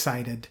so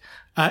excited.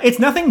 It's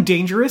nothing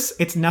dangerous.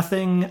 It's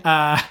nothing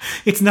bad.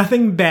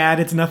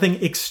 It's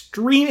nothing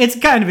extreme. It's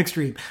kind of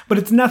extreme, but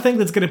it's nothing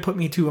that's going to put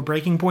me to a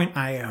breaking point,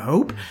 I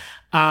hope.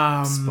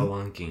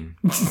 Spelunking.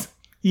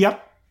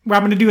 Yep. Well,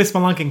 I'm going to do a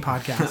spelunking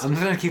podcast. I'm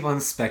just going to keep on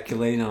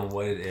speculating on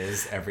what it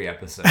is every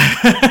episode.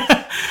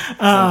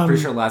 I'm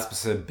pretty sure last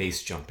episode,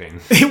 base jumping.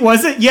 It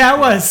was it? Yeah, it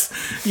was.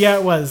 Yeah,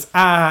 it was.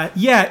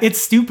 Yeah,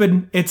 it's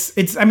stupid.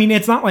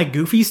 It's not like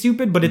goofy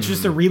stupid, but it's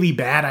just a really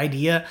bad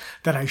idea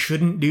that I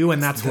shouldn't do,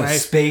 and that's why.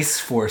 Space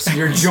Force.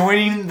 You're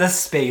joining the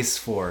Space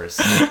Force.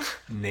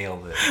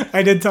 Nailed it.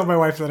 I did tell my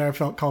wife that I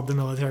felt called to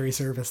military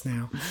service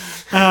now.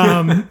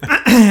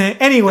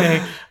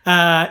 Anyway,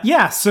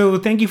 yeah, so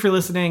thank you for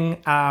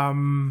listening.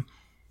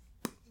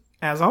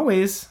 As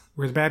always,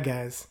 we're the bad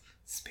guys.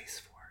 Space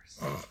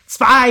Force.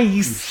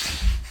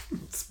 Spice!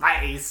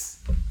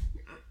 Spice!